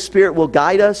the Holy Spirit will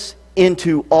guide us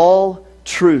into all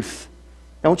truth.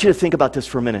 I want you to think about this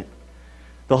for a minute.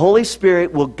 The Holy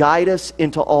Spirit will guide us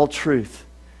into all truth.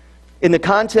 In the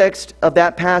context of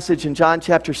that passage in John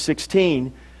chapter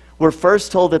 16, we're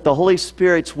first told that the Holy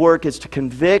Spirit's work is to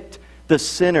convict the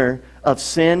sinner of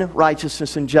sin,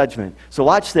 righteousness, and judgment. So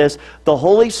watch this. The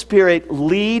Holy Spirit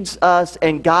leads us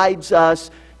and guides us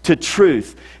to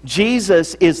truth.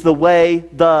 Jesus is the way,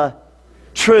 the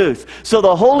truth. So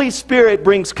the Holy Spirit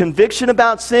brings conviction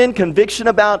about sin, conviction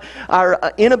about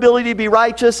our inability to be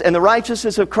righteous and the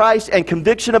righteousness of Christ, and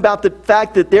conviction about the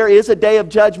fact that there is a day of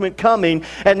judgment coming,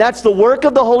 and that's the work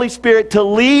of the Holy Spirit to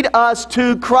lead us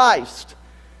to Christ.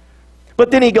 But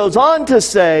then he goes on to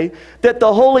say that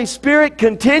the Holy Spirit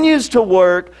continues to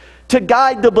work to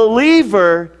guide the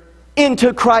believer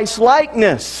into Christ's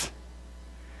likeness,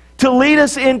 to lead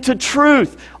us into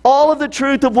truth, all of the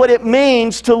truth of what it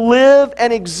means to live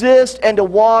and exist and to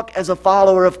walk as a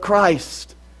follower of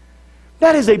Christ.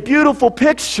 That is a beautiful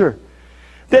picture.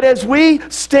 That as we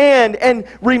stand and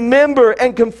remember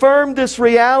and confirm this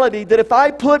reality, that if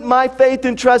I put my faith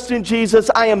and trust in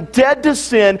Jesus, I am dead to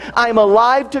sin, I am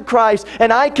alive to Christ,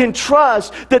 and I can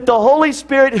trust that the Holy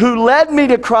Spirit who led me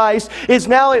to Christ is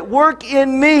now at work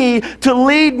in me to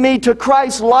lead me to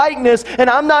Christ's likeness, and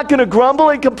I'm not going to grumble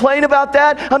and complain about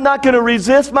that. I'm not going to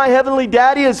resist my Heavenly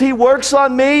Daddy as He works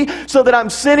on me so that I'm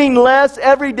sinning less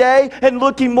every day and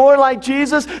looking more like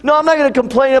Jesus. No, I'm not going to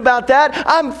complain about that.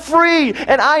 I'm free,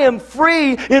 and I am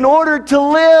free in order to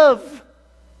live.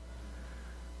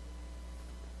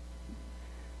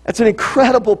 That's an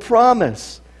incredible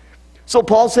promise. So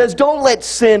Paul says, don't let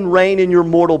sin reign in your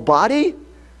mortal body.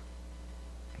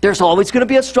 There's always going to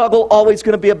be a struggle, always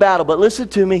going to be a battle. But listen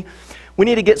to me, we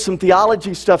need to get some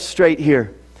theology stuff straight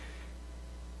here.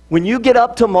 When you get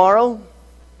up tomorrow,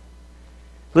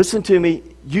 listen to me,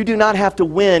 you do not have to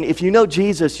win. If you know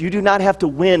Jesus, you do not have to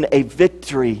win a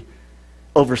victory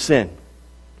over sin.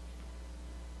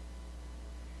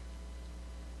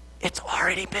 It's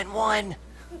already been won.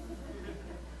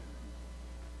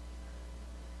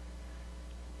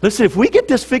 Listen, if we get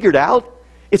this figured out,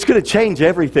 it's going to change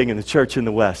everything in the church in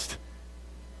the West.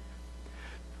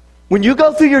 When you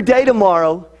go through your day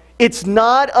tomorrow, it's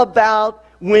not about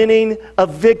winning a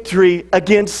victory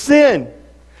against sin.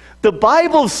 The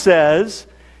Bible says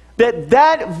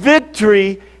that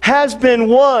victory has been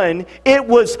won. It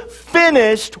was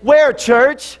finished where,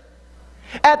 church?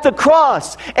 At the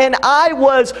cross. And I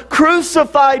was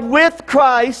crucified with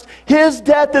Christ, His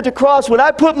death at the cross. When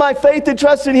I put my faith and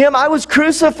trust in Him, I was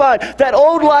crucified. That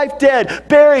old life dead,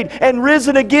 buried, and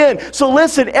risen again. So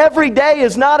listen, every day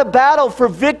is not a battle for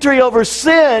victory over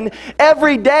sin.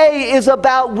 Every day is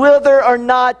about whether or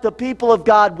not the people of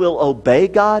God will obey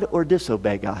God or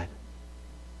disobey God.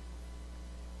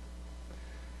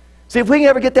 See, if we can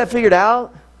ever get that figured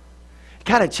out, it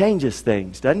kind of changes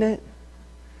things, doesn't it?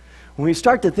 When we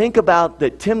start to think about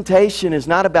that temptation is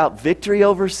not about victory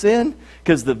over sin,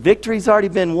 because the victory's already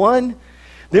been won,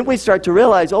 then we start to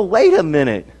realize, oh, wait a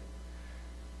minute.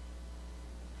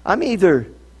 I'm either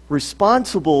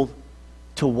responsible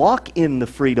to walk in the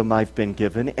freedom I've been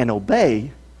given and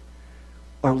obey,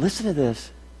 or listen to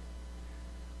this,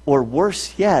 or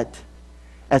worse yet,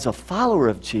 as a follower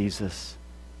of Jesus,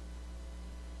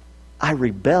 I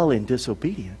rebel in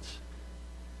disobedience.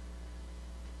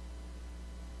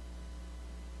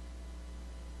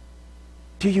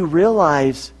 Do you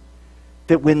realize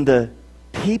that when the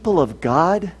people of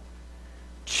God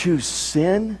choose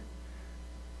sin,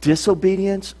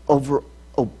 disobedience over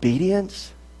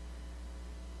obedience,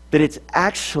 that it's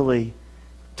actually,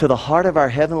 to the heart of our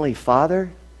Heavenly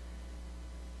Father,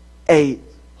 a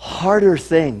harder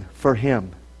thing for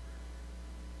Him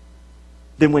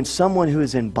than when someone who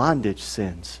is in bondage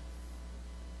sins?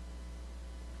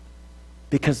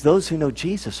 Because those who know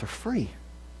Jesus are free.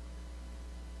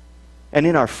 And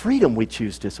in our freedom, we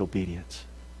choose disobedience.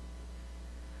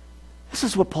 This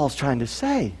is what Paul's trying to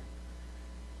say.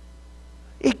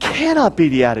 It cannot be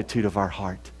the attitude of our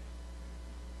heart.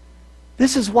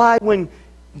 This is why when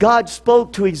God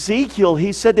spoke to Ezekiel,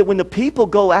 He said that when the people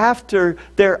go after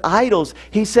their idols,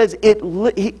 He says, He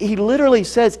literally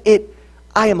says,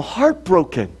 I am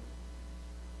heartbroken.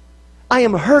 I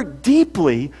am hurt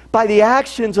deeply by the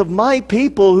actions of my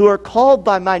people who are called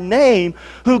by my name,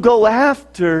 who go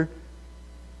after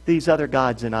these other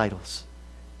gods and idols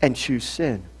and choose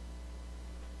sin.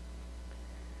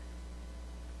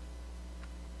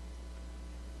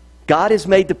 God has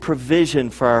made the provision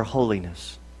for our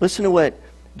holiness. Listen to what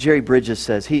Jerry Bridges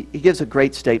says. He gives a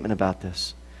great statement about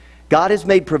this. God has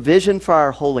made provision for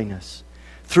our holiness.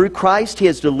 Through Christ, He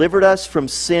has delivered us from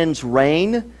sin's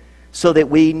reign so that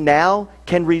we now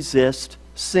can resist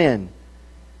sin.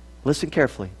 Listen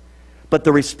carefully. But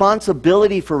the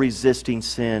responsibility for resisting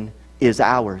sin is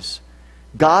ours.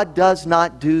 God does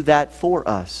not do that for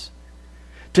us.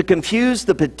 To confuse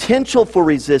the potential for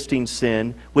resisting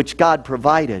sin, which God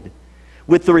provided,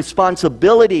 with the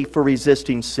responsibility for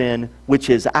resisting sin,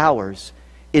 which is ours,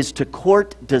 is to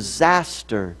court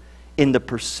disaster in the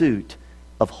pursuit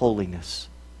of holiness.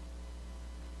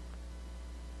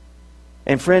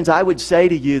 And friends, I would say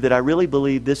to you that I really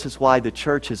believe this is why the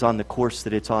church is on the course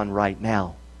that it's on right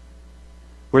now,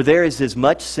 where there is as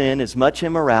much sin, as much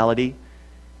immorality,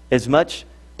 as much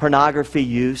pornography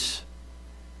use,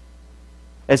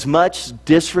 as much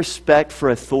disrespect for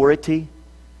authority,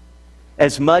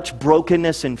 as much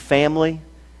brokenness in family,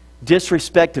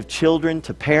 disrespect of children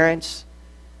to parents.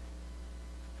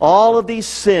 All of these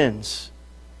sins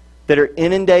that are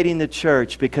inundating the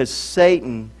church because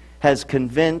Satan has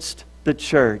convinced the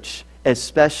church,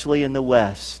 especially in the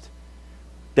West,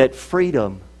 that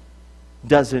freedom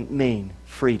doesn't mean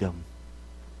freedom.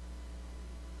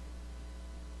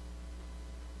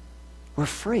 We're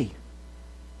free.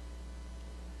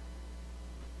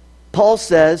 Paul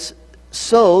says,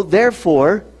 so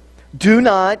therefore, do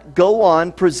not go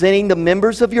on presenting the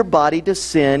members of your body to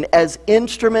sin as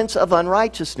instruments of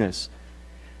unrighteousness.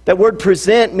 That word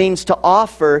present means to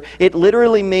offer. It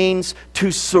literally means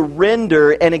to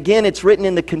surrender. And again, it's written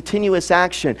in the continuous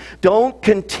action. Don't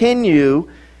continue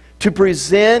to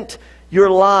present your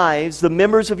lives, the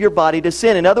members of your body, to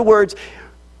sin. In other words,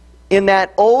 in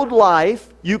that old life,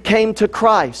 you came to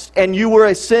Christ and you were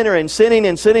a sinner and sinning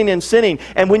and sinning and sinning.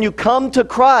 And when you come to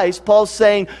Christ, Paul's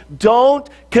saying, don't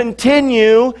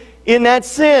continue in that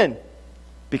sin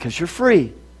because you're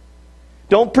free.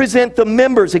 Don't present the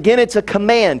members. Again, it's a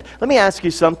command. Let me ask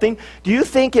you something. Do you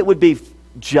think it would be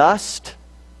just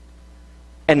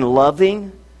and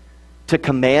loving to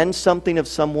command something of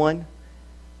someone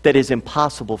that is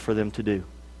impossible for them to do?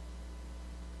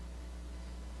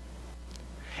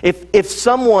 If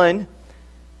someone,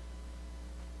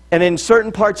 and in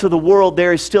certain parts of the world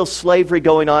there is still slavery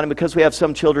going on, and because we have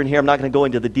some children here, I'm not going to go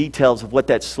into the details of what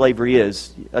that slavery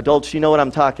is. Adults, you know what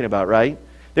I'm talking about, right?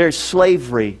 There's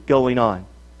slavery going on.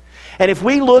 And if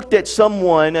we looked at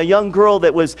someone, a young girl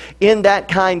that was in that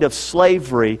kind of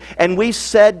slavery, and we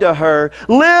said to her,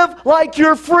 live like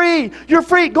you're free. You're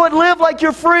free. Go ahead, live like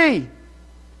you're free.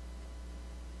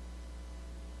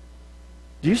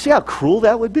 Do you see how cruel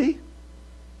that would be?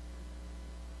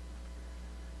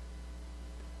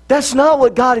 That's not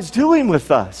what God is doing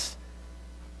with us.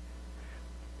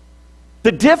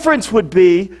 The difference would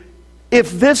be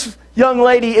if this young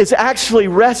lady is actually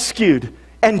rescued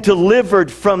and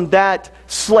delivered from that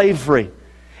slavery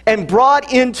and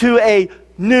brought into a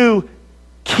new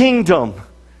kingdom.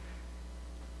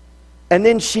 And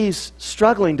then she's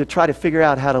struggling to try to figure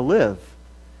out how to live.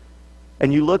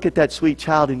 And you look at that sweet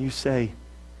child and you say,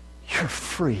 you're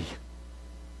free.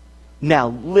 Now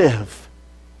live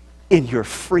in your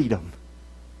freedom.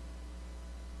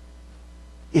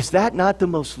 Is that not the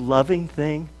most loving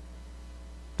thing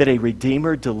that a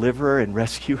Redeemer, Deliverer, and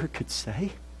Rescuer could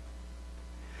say?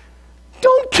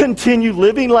 Don't continue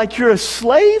living like you're a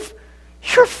slave.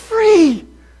 You're free.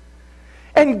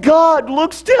 And God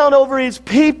looks down over His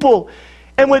people,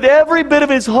 and with every bit of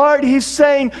His heart, He's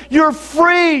saying, you're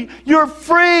free. You're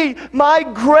free. My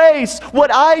grace,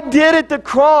 what I did at the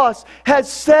cross,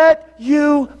 has set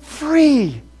you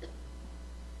free.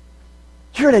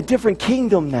 You're in a different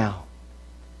kingdom now.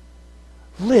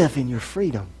 Live in your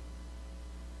freedom.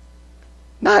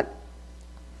 Not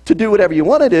to do whatever you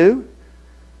want to do.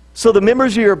 So the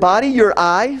members of your body, your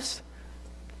eyes,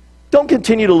 don't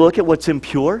continue to look at what's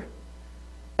impure.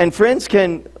 And friends,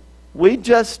 can we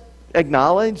just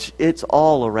acknowledge it's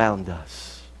all around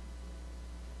us?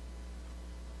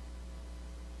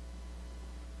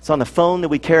 It's on the phone that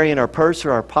we carry in our purse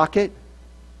or our pocket.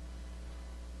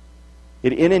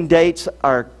 It inundates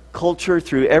our culture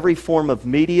through every form of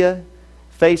media,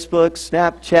 Facebook,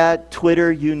 Snapchat,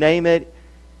 Twitter, you name it.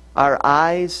 Our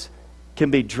eyes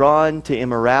can be drawn to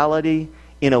immorality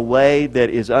in a way that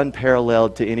is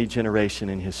unparalleled to any generation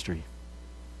in history.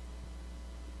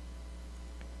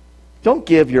 Don't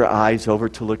give your eyes over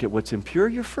to look at what's impure.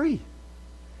 You're free.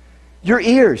 Your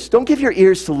ears. Don't give your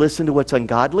ears to listen to what's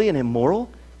ungodly and immoral.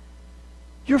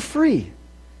 You're free.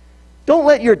 Don't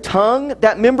let your tongue,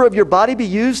 that member of your body, be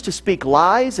used to speak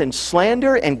lies and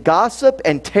slander and gossip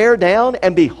and tear down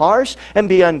and be harsh and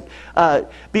be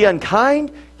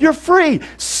unkind. You're free.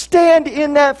 Stand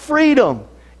in that freedom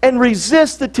and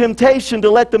resist the temptation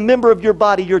to let the member of your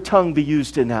body, your tongue, be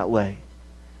used in that way.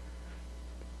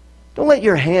 Don't let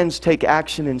your hands take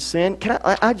action in sin.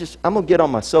 I'm going to get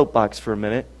on my soapbox for a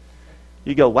minute.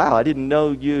 You go, wow, I didn't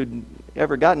know you'd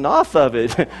ever gotten off of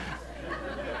it.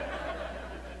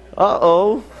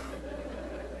 Uh-oh.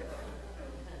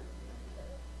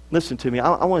 Listen to me.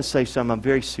 I want to say something. I'm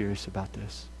very serious about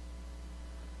this.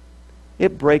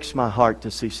 It breaks my heart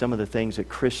to see some of the things that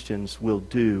Christians will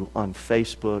do on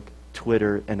Facebook,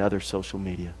 Twitter, and other social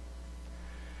media,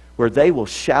 where they will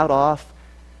shout off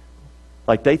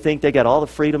like they think they got all the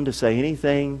freedom to say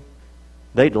anything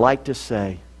they'd like to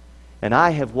say. And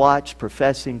I have watched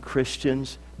professing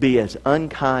Christians be as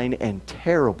unkind and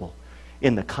terrible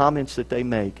in the comments that they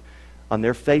make on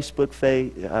their Facebook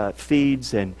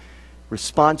feeds and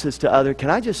responses to others. Can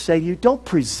I just say to you, don't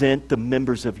present the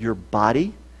members of your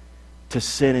body to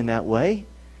sin in that way.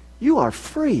 You are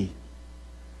free.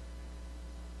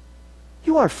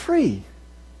 You are free.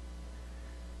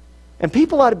 And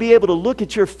people ought to be able to look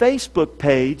at your Facebook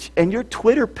page and your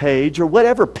Twitter page or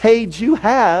whatever page you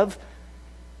have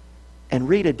and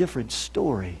read a different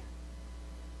story.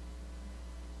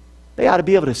 They ought to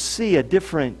be able to see a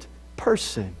different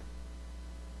person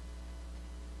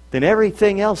than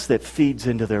everything else that feeds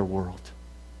into their world.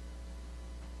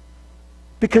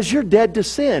 Because you're dead to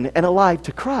sin and alive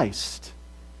to Christ.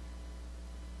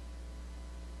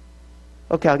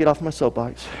 Okay, I'll get off my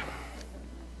soapbox.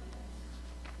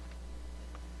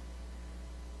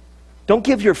 Don't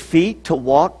give your feet to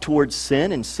walk towards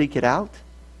sin and seek it out.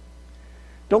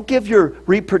 Don't give your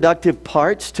reproductive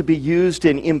parts to be used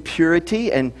in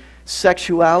impurity and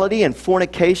sexuality and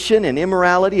fornication and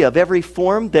immorality of every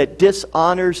form that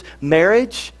dishonors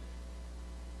marriage.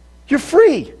 You're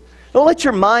free. Don't let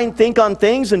your mind think on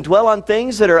things and dwell on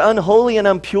things that are unholy and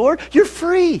impure. You're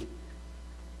free.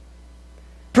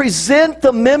 Present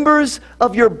the members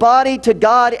of your body to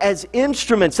God as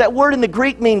instruments. That word in the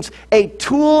Greek means a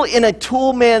tool in a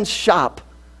tool man's shop.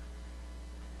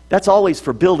 That's always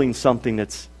for building something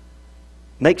that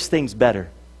makes things better.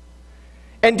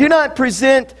 And do not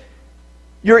present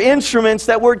your instruments,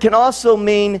 that word can also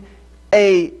mean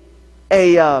an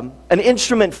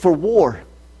instrument for war.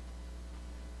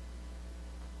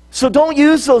 So don't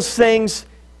use those things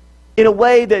in a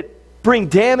way that bring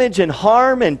damage and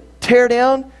harm and tear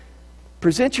down.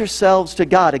 Present yourselves to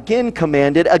God. Again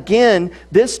commanded. Again,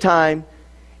 this time,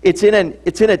 it's in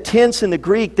a tense in the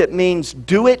Greek that means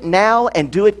do it now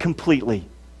and do it completely.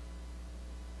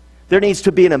 There needs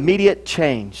to be an immediate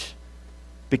change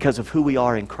because of who we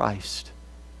are in Christ.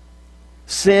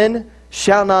 Sin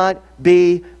shall not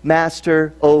be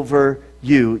master over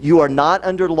you. You are not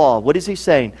under law. What is he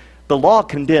saying? The law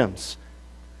condemns.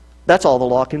 That's all the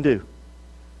law can do.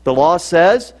 The law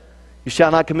says, you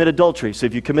shall not commit adultery. So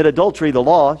if you commit adultery, the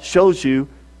law shows you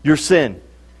your sin.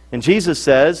 And Jesus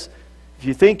says, if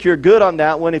you think you're good on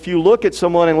that one, if you look at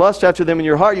someone and lust after them in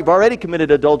your heart, you've already committed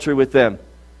adultery with them.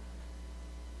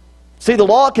 See, the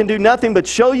law can do nothing but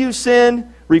show you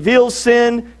sin, reveal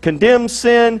sin, condemn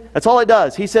sin. That's all it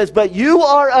does. He says, but you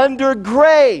are under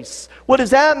grace. What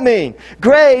does that mean?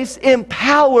 Grace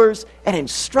empowers and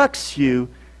instructs you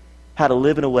how to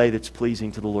live in a way that's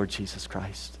pleasing to the Lord Jesus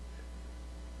Christ.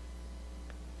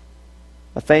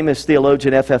 A famous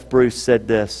theologian, F.F. Bruce, said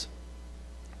this: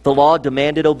 the law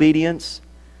demanded obedience,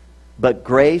 but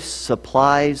grace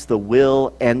supplies the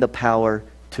will and the power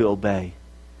to obey.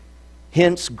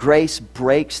 Hence, grace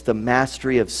breaks the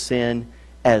mastery of sin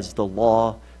as the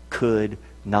law could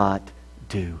not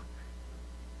do.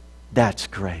 That's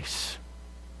grace.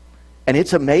 And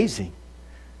it's amazing.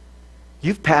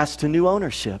 You've passed to new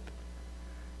ownership.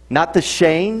 Not the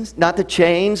chains, not the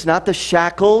chains, not the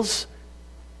shackles.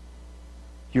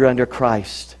 You're under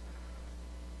Christ.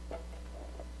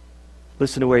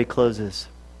 Listen to where he closes.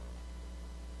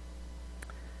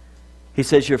 He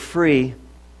says you're free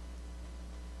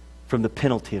from the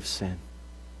penalty of sin.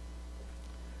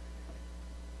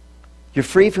 You're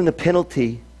free from the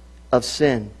penalty of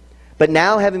sin. But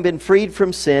now, having been freed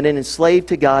from sin and enslaved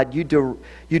to God, you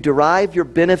derive your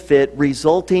benefit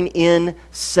resulting in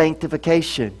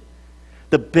sanctification.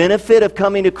 The benefit of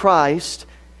coming to Christ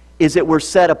is that we're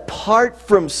set apart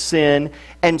from sin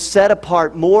and set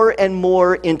apart more and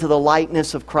more into the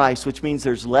likeness of Christ, which means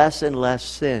there's less and less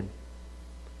sin.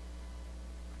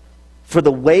 For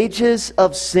the wages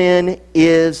of sin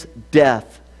is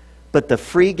death, but the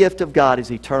free gift of God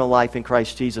is eternal life in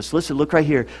Christ Jesus. Listen, look right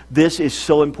here. This is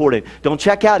so important. Don't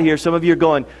check out here. Some of you are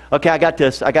going, okay, I got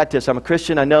this. I'm a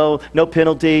Christian. I know. No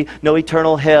penalty. No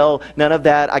eternal hell. None of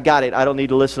that. I got it. I don't need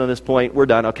to listen on this point. We're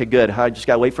done. Okay, good. I just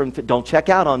got to wait for him. Don't check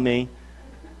out on me.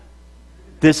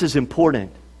 This is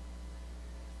important.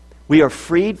 We are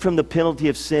freed from the penalty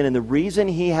of sin, and the reason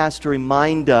he has to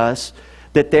remind us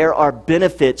that there are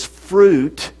benefits,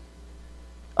 fruit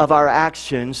of our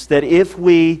actions, that if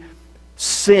we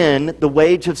sin, the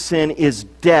wage of sin is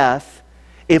death.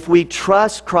 If we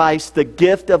trust Christ, the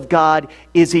gift of God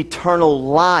is eternal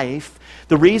life.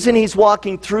 The reason he's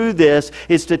walking through this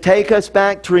is to take us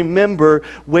back to remember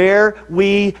where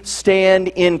we stand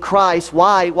in Christ.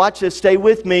 Why? Watch this, stay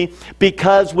with me.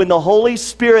 Because when the Holy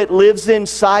Spirit lives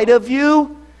inside of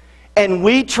you and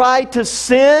we try to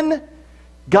sin,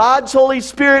 God's Holy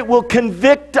Spirit will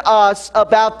convict us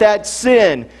about that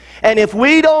sin. And if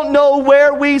we don't know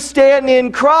where we stand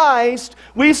in Christ,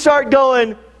 we start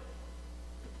going,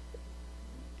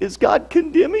 is God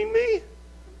condemning me?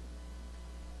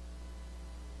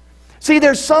 See,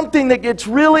 there's something that gets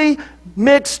really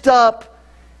mixed up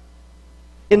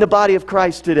in the body of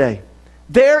Christ today.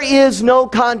 There is no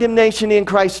condemnation in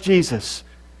Christ Jesus.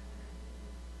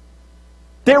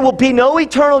 There will be no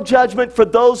eternal judgment for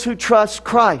those who trust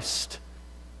Christ.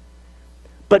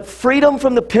 But freedom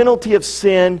from the penalty of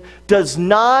sin does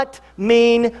not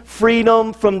mean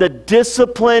freedom from the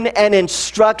discipline and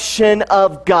instruction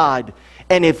of God.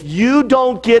 And if you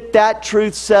don't get that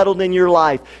truth settled in your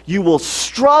life, you will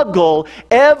struggle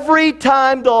every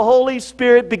time the Holy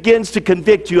Spirit begins to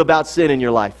convict you about sin in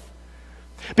your life.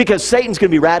 Because Satan's going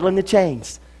to be rattling the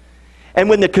chains. And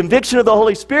when the conviction of the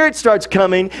Holy Spirit starts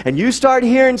coming, and you start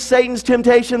hearing Satan's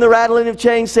temptation, the rattling of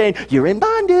chains, saying, you're in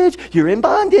bondage,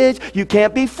 you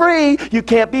can't be free, you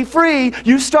can't be free.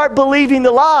 You start believing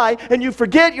the lie, and you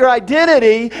forget your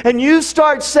identity, and you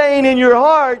start saying in your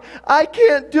heart, I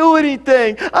can't do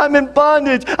anything, I'm in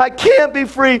bondage, I can't be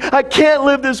free, I can't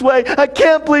live this way, I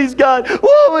can't please God,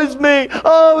 woe is me,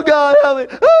 oh God, help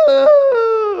me.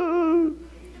 Oh.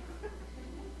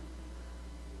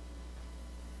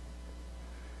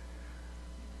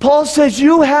 Paul says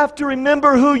you have to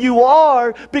remember who you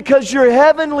are because your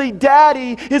heavenly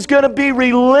daddy is going to be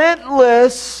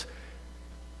relentless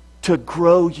to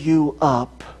grow you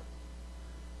up.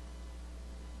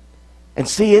 And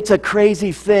see, it's a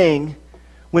crazy thing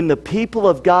when the people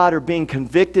of God are being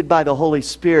convicted by the Holy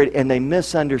Spirit and they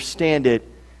misunderstand it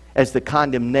as the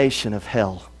condemnation of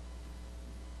hell.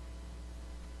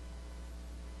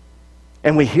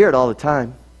 And we hear it all the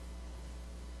time.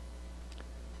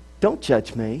 Don't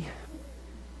judge me.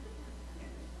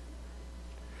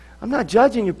 I'm not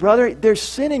judging you, brother. There's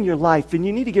sin in your life, and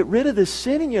you need to get rid of this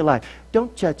sin in your life.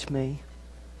 Don't judge me.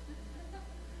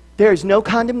 There is no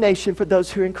condemnation for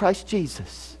those who are in Christ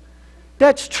Jesus.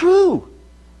 That's true.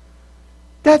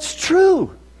 That's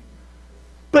true.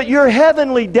 But your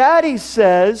heavenly daddy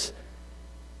says,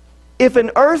 if an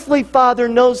earthly father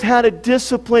knows how to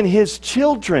discipline his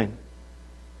children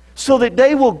so that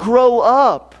they will grow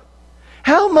up,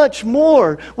 how much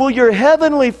more will your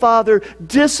heavenly Father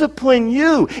discipline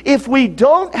you? If we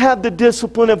don't have the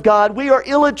discipline of God, we are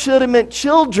illegitimate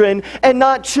children and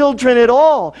not children at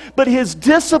all. But His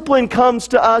discipline comes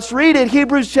to us, read it,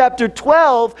 Hebrews chapter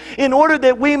 12, in order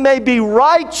that we may be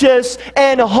righteous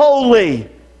and holy.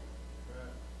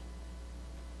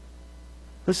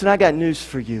 Listen, I got news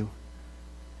for you.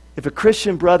 If a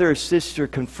Christian brother or sister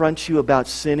confronts you about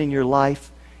sin in your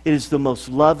life, it is the most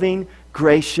loving,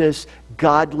 gracious,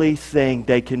 godly thing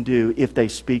they can do if they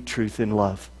speak truth in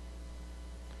love.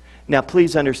 Now,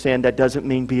 please understand that doesn't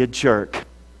mean be a jerk.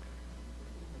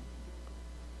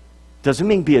 Doesn't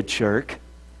mean be a jerk.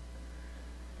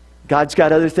 God's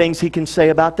got other things He can say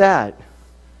about that.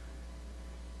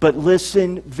 But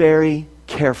listen very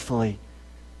carefully.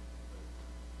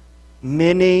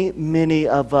 Many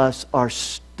of us are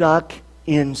stuck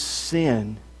in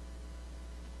sin.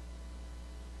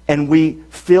 And we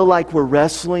feel like we're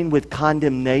wrestling with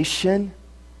condemnation,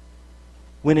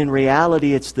 when in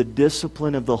reality it's the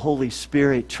discipline of the Holy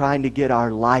Spirit trying to get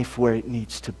our life where it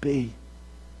needs to be.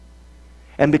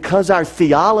 And because our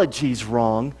theology's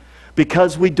wrong,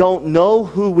 because we don't know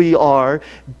who we are,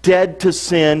 dead to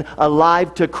sin,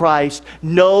 alive to Christ,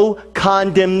 no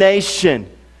condemnation.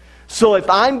 So if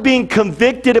I'm being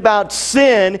convicted about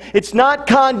sin, it's not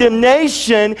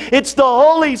condemnation, it's the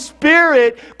Holy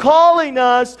Spirit calling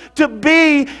us to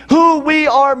be who we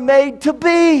are made to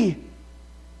be.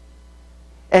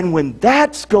 And when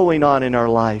that's going on in our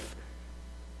life,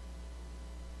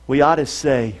 we ought to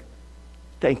say,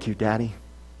 thank you, Daddy.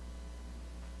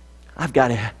 I've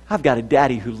got a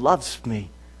daddy who loves me.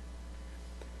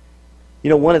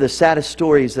 You know, one of the saddest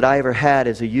stories that I ever had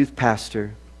as a youth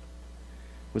pastor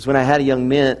was when I had a young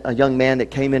man that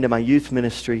came into my youth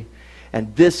ministry,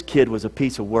 and this kid was a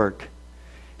piece of work.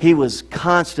 He was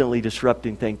constantly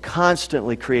disrupting things,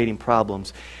 constantly creating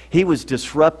problems. He was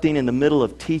disrupting in the middle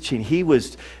of teaching. It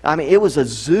was a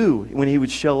zoo when he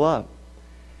would show up.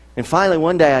 And finally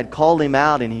one day I'd called him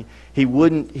out and he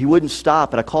wouldn't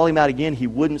stop. And I called him out again, he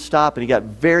wouldn't stop, and he got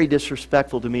very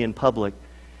disrespectful to me in public.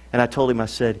 And I told him, I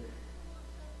said,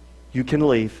 you can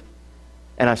leave.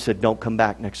 And I said, don't come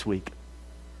back next week.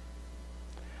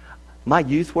 My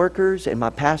youth workers and my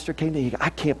pastor came to me.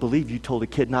 I can't believe you told a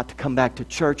kid not to come back to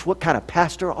church. What kind of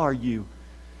pastor are you?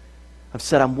 I've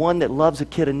said, I'm one that loves a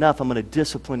kid enough. I'm going to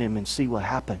discipline him and see what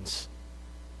happens.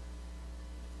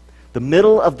 The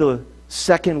middle of the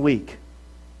second week,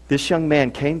 this young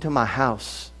man came to my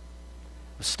house.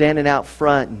 I was standing out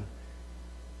front, and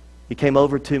he came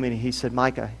over to me and he said,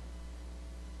 Mike, I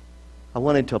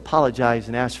wanted to apologize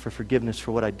and ask for forgiveness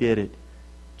for what I did at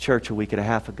church a week and a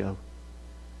half ago.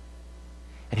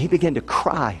 And he began to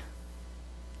cry.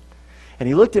 And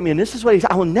he looked at me, and this is what he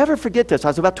said. I will never forget this. I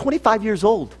was about 25 years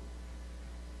old.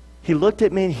 He looked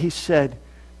at me and he said,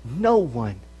 no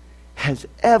one has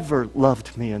ever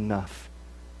loved me enough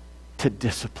to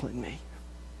discipline me.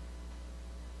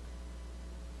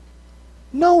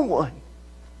 No one.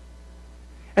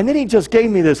 And then he just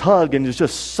gave me this hug and was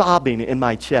just sobbing in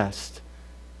my chest.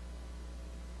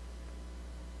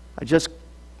 I just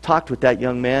talked with that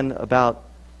young man about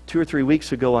 2 or 3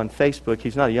 weeks ago on Facebook.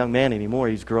 He's not a young man anymore.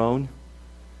 He's grown.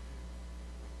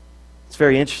 It's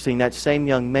very interesting. That same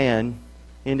young man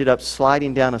ended up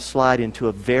sliding down a slide into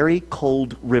a very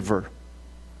cold river.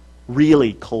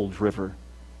 Really cold river.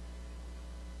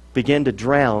 Began to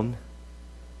drown.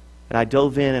 And I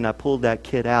dove in and I pulled that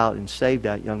kid out and saved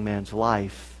that young man's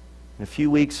life. And a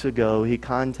few weeks ago, he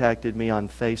contacted me on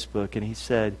Facebook and he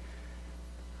said,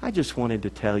 I just wanted to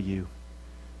tell you,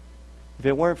 if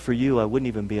it weren't for you, I wouldn't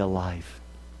even be alive.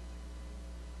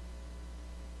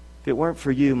 If it weren't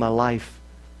for you, my life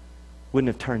wouldn't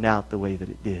have turned out the way that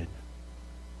it did.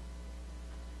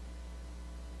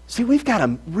 See, we've got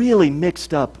a really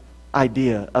mixed up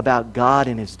idea about God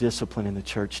and His discipline in the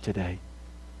church today.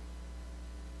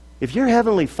 If your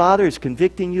Heavenly Father is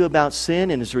convicting you about sin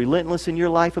and is relentless in your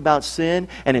life about sin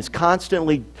and is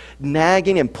constantly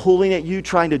nagging and pulling at you,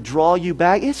 trying to draw you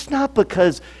back, it's not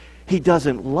because He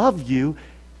doesn't love you.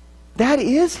 That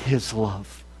is His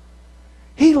love.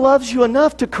 He loves you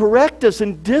enough to correct us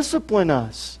and discipline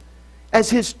us as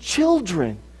His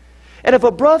children. And if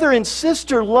a brother and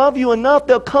sister love you enough,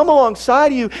 they'll come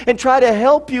alongside you and try to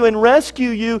help you and rescue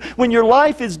you when your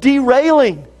life is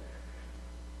derailing.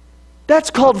 That's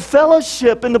called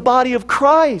fellowship in the body of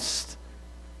Christ.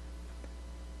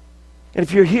 And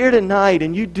if you're here tonight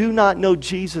and you do not know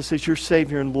Jesus as your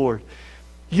Savior and Lord,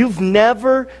 you've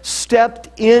never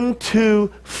stepped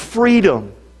into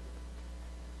freedom.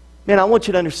 Man, I want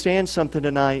you to understand something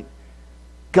tonight.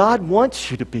 God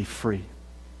wants you to be free.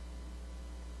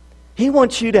 He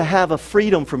wants you to have a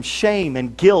freedom from shame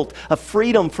and guilt, a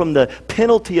freedom from the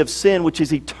penalty of sin, which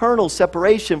is eternal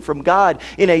separation from God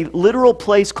in a literal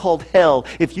place called hell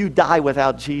if you die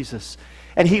without Jesus.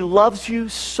 And He loves you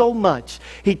so much.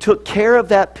 He took care of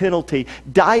that penalty,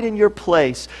 died in your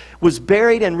place, was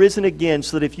buried and risen again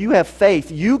so that if you have faith,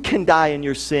 you can die in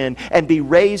your sin and be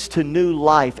raised to new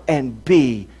life and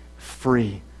be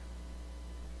free.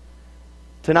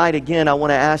 Tonight, again, I want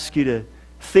to ask you to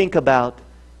think about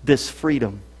this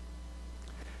freedom.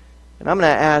 And I'm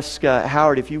going to ask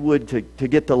Howard, if you would, to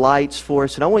get the lights for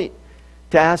us. And I want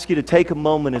to ask you to take a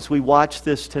moment as we watch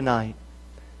this tonight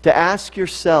to ask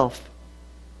yourself,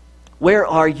 where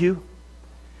are you?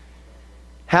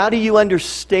 How do you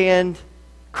understand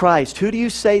Christ? Who do you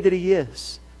say that He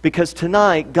is? Because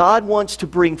tonight, God wants to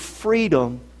bring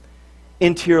freedom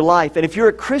into your life. And if you're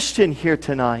a Christian here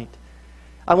tonight,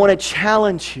 I want to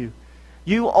challenge you.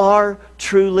 You are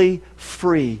truly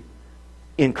free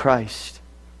in Christ.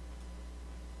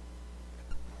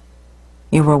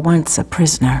 You were once a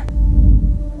prisoner,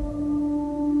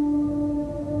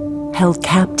 held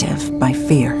captive by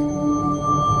fear,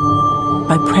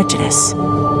 by prejudice,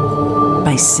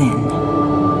 by sin,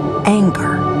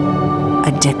 anger,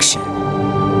 addiction.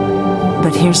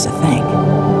 But here's the thing,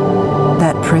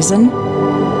 that prison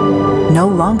no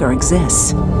longer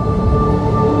exists.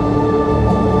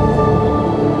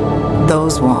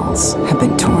 Those walls have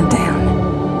been torn down.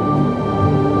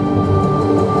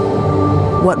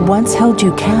 What once held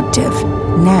you captive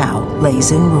now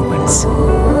lays in ruins.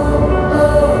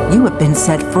 You have been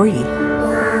set free,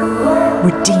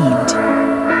 redeemed,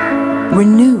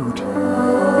 renewed,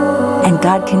 and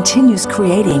God continues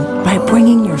creating by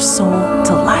bringing your soul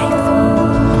to life.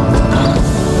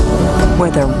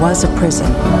 Where there was a prison,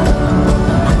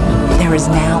 there is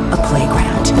now a playground.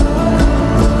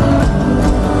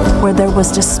 Where there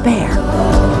was despair,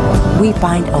 we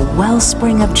find a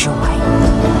wellspring of joy.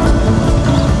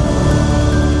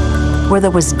 Where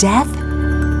there was death,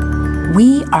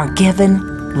 we are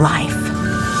given life.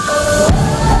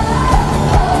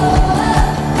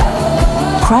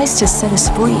 Christ has set us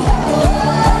free.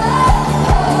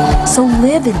 So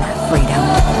live in that freedom.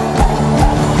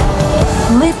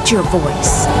 Lift your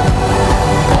voice.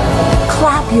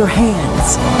 Clap your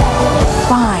hands.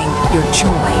 Find your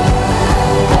joy.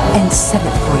 And set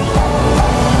it free.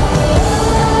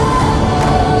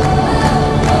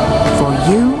 For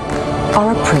you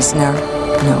are a prisoner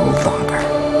no longer.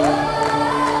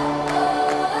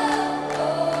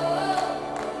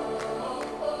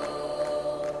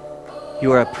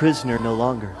 You are a prisoner no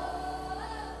longer.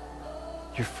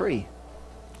 You're free.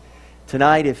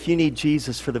 Tonight, if you need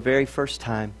Jesus for the very first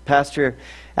time, Pastor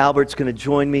Albert's going to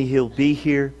join me. He'll be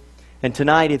here. And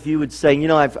tonight, if you would say, you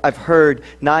know, I've heard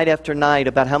night after night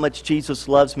about how much Jesus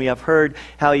loves me. I've heard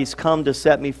how He's come to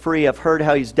set me free. I've heard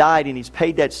how He's died and He's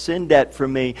paid that sin debt for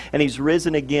me. And He's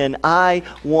risen again. I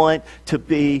want to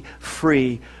be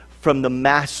free from the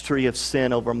mastery of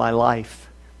sin over my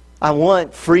life. I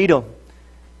want freedom.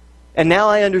 And now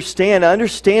I understand. I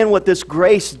understand what this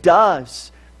grace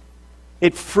does.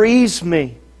 It frees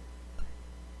me.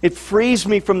 It frees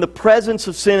me from the presence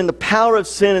of sin and the power of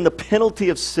sin and the penalty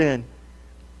of sin.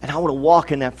 And I want to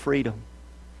walk in that freedom.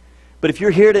 But if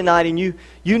you're here tonight and you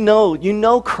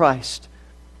know Christ,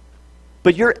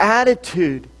 but your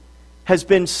attitude has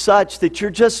been such that you're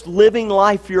just living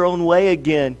life your own way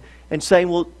again and saying,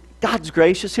 well, God's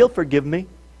gracious, He'll forgive me.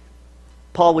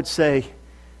 Paul would say,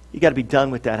 you got to be done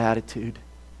with that attitude.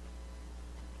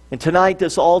 And tonight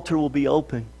this altar will be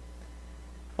open.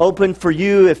 Open for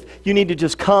you if you need to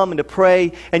just come and to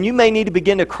pray. And you may need to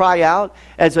begin to cry out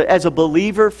as a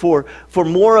believer for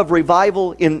more of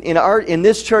revival in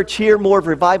this church here, more of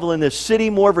revival in this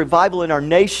city, more of revival in our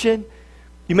nation.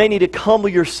 You may need to humble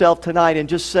yourself tonight and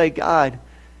just say, God,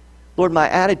 Lord, my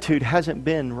attitude hasn't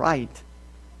been right.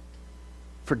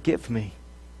 Forgive me.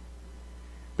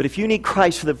 But if you need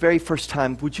Christ for the very first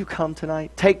time, would you come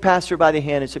tonight? Take Pastor by the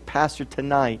hand and say, Pastor,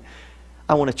 tonight,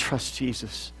 I want to trust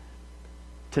Jesus.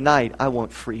 Tonight, I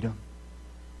want freedom.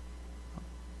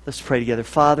 Let's pray together.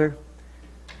 Father,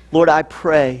 Lord, I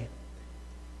pray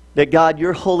that God,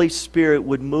 your Holy Spirit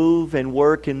would move and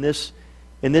work in this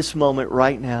moment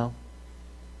right now.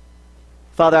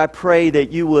 Father, I pray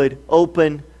that you would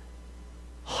open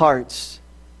hearts.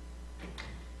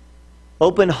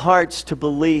 Open hearts to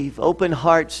believe. Open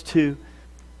hearts to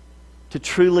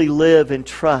truly live and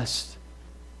trust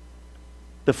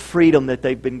the freedom that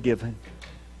they've been given.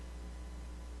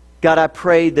 God, I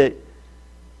pray that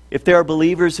if there are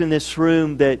believers in this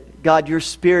room, that God, your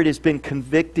Spirit has been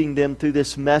convicting them through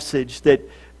this message, that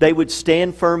they would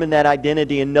stand firm in that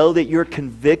identity and know that your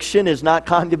conviction is not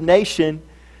condemnation.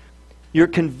 Your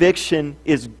conviction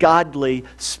is godly,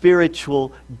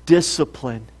 spiritual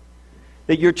discipline.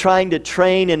 That you're trying to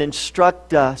train and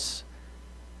instruct us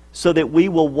so that we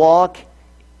will walk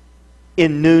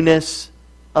in newness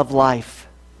of life.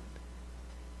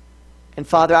 And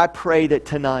Father, I pray that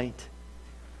tonight,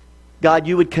 God,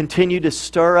 you would continue to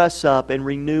stir us up and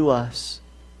renew us.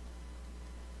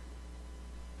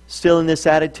 Still in this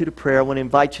attitude of prayer, I want to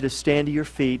invite you to stand to your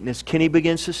feet. And as Kenny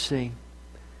begins to sing,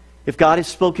 if God has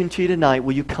spoken to you tonight,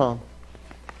 will you come?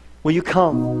 Will you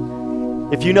come?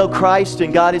 If you know Christ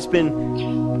and God has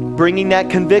been bringing that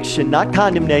conviction, not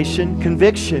condemnation,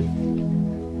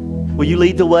 conviction, will you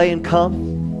lead the way and come?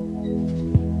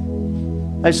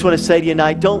 I just want to say to you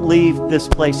tonight, don't leave this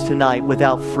place tonight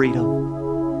without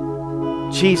freedom.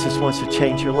 Jesus wants to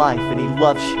change your life and He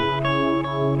loves you.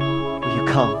 Will you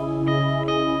come?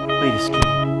 Lead us,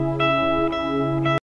 King.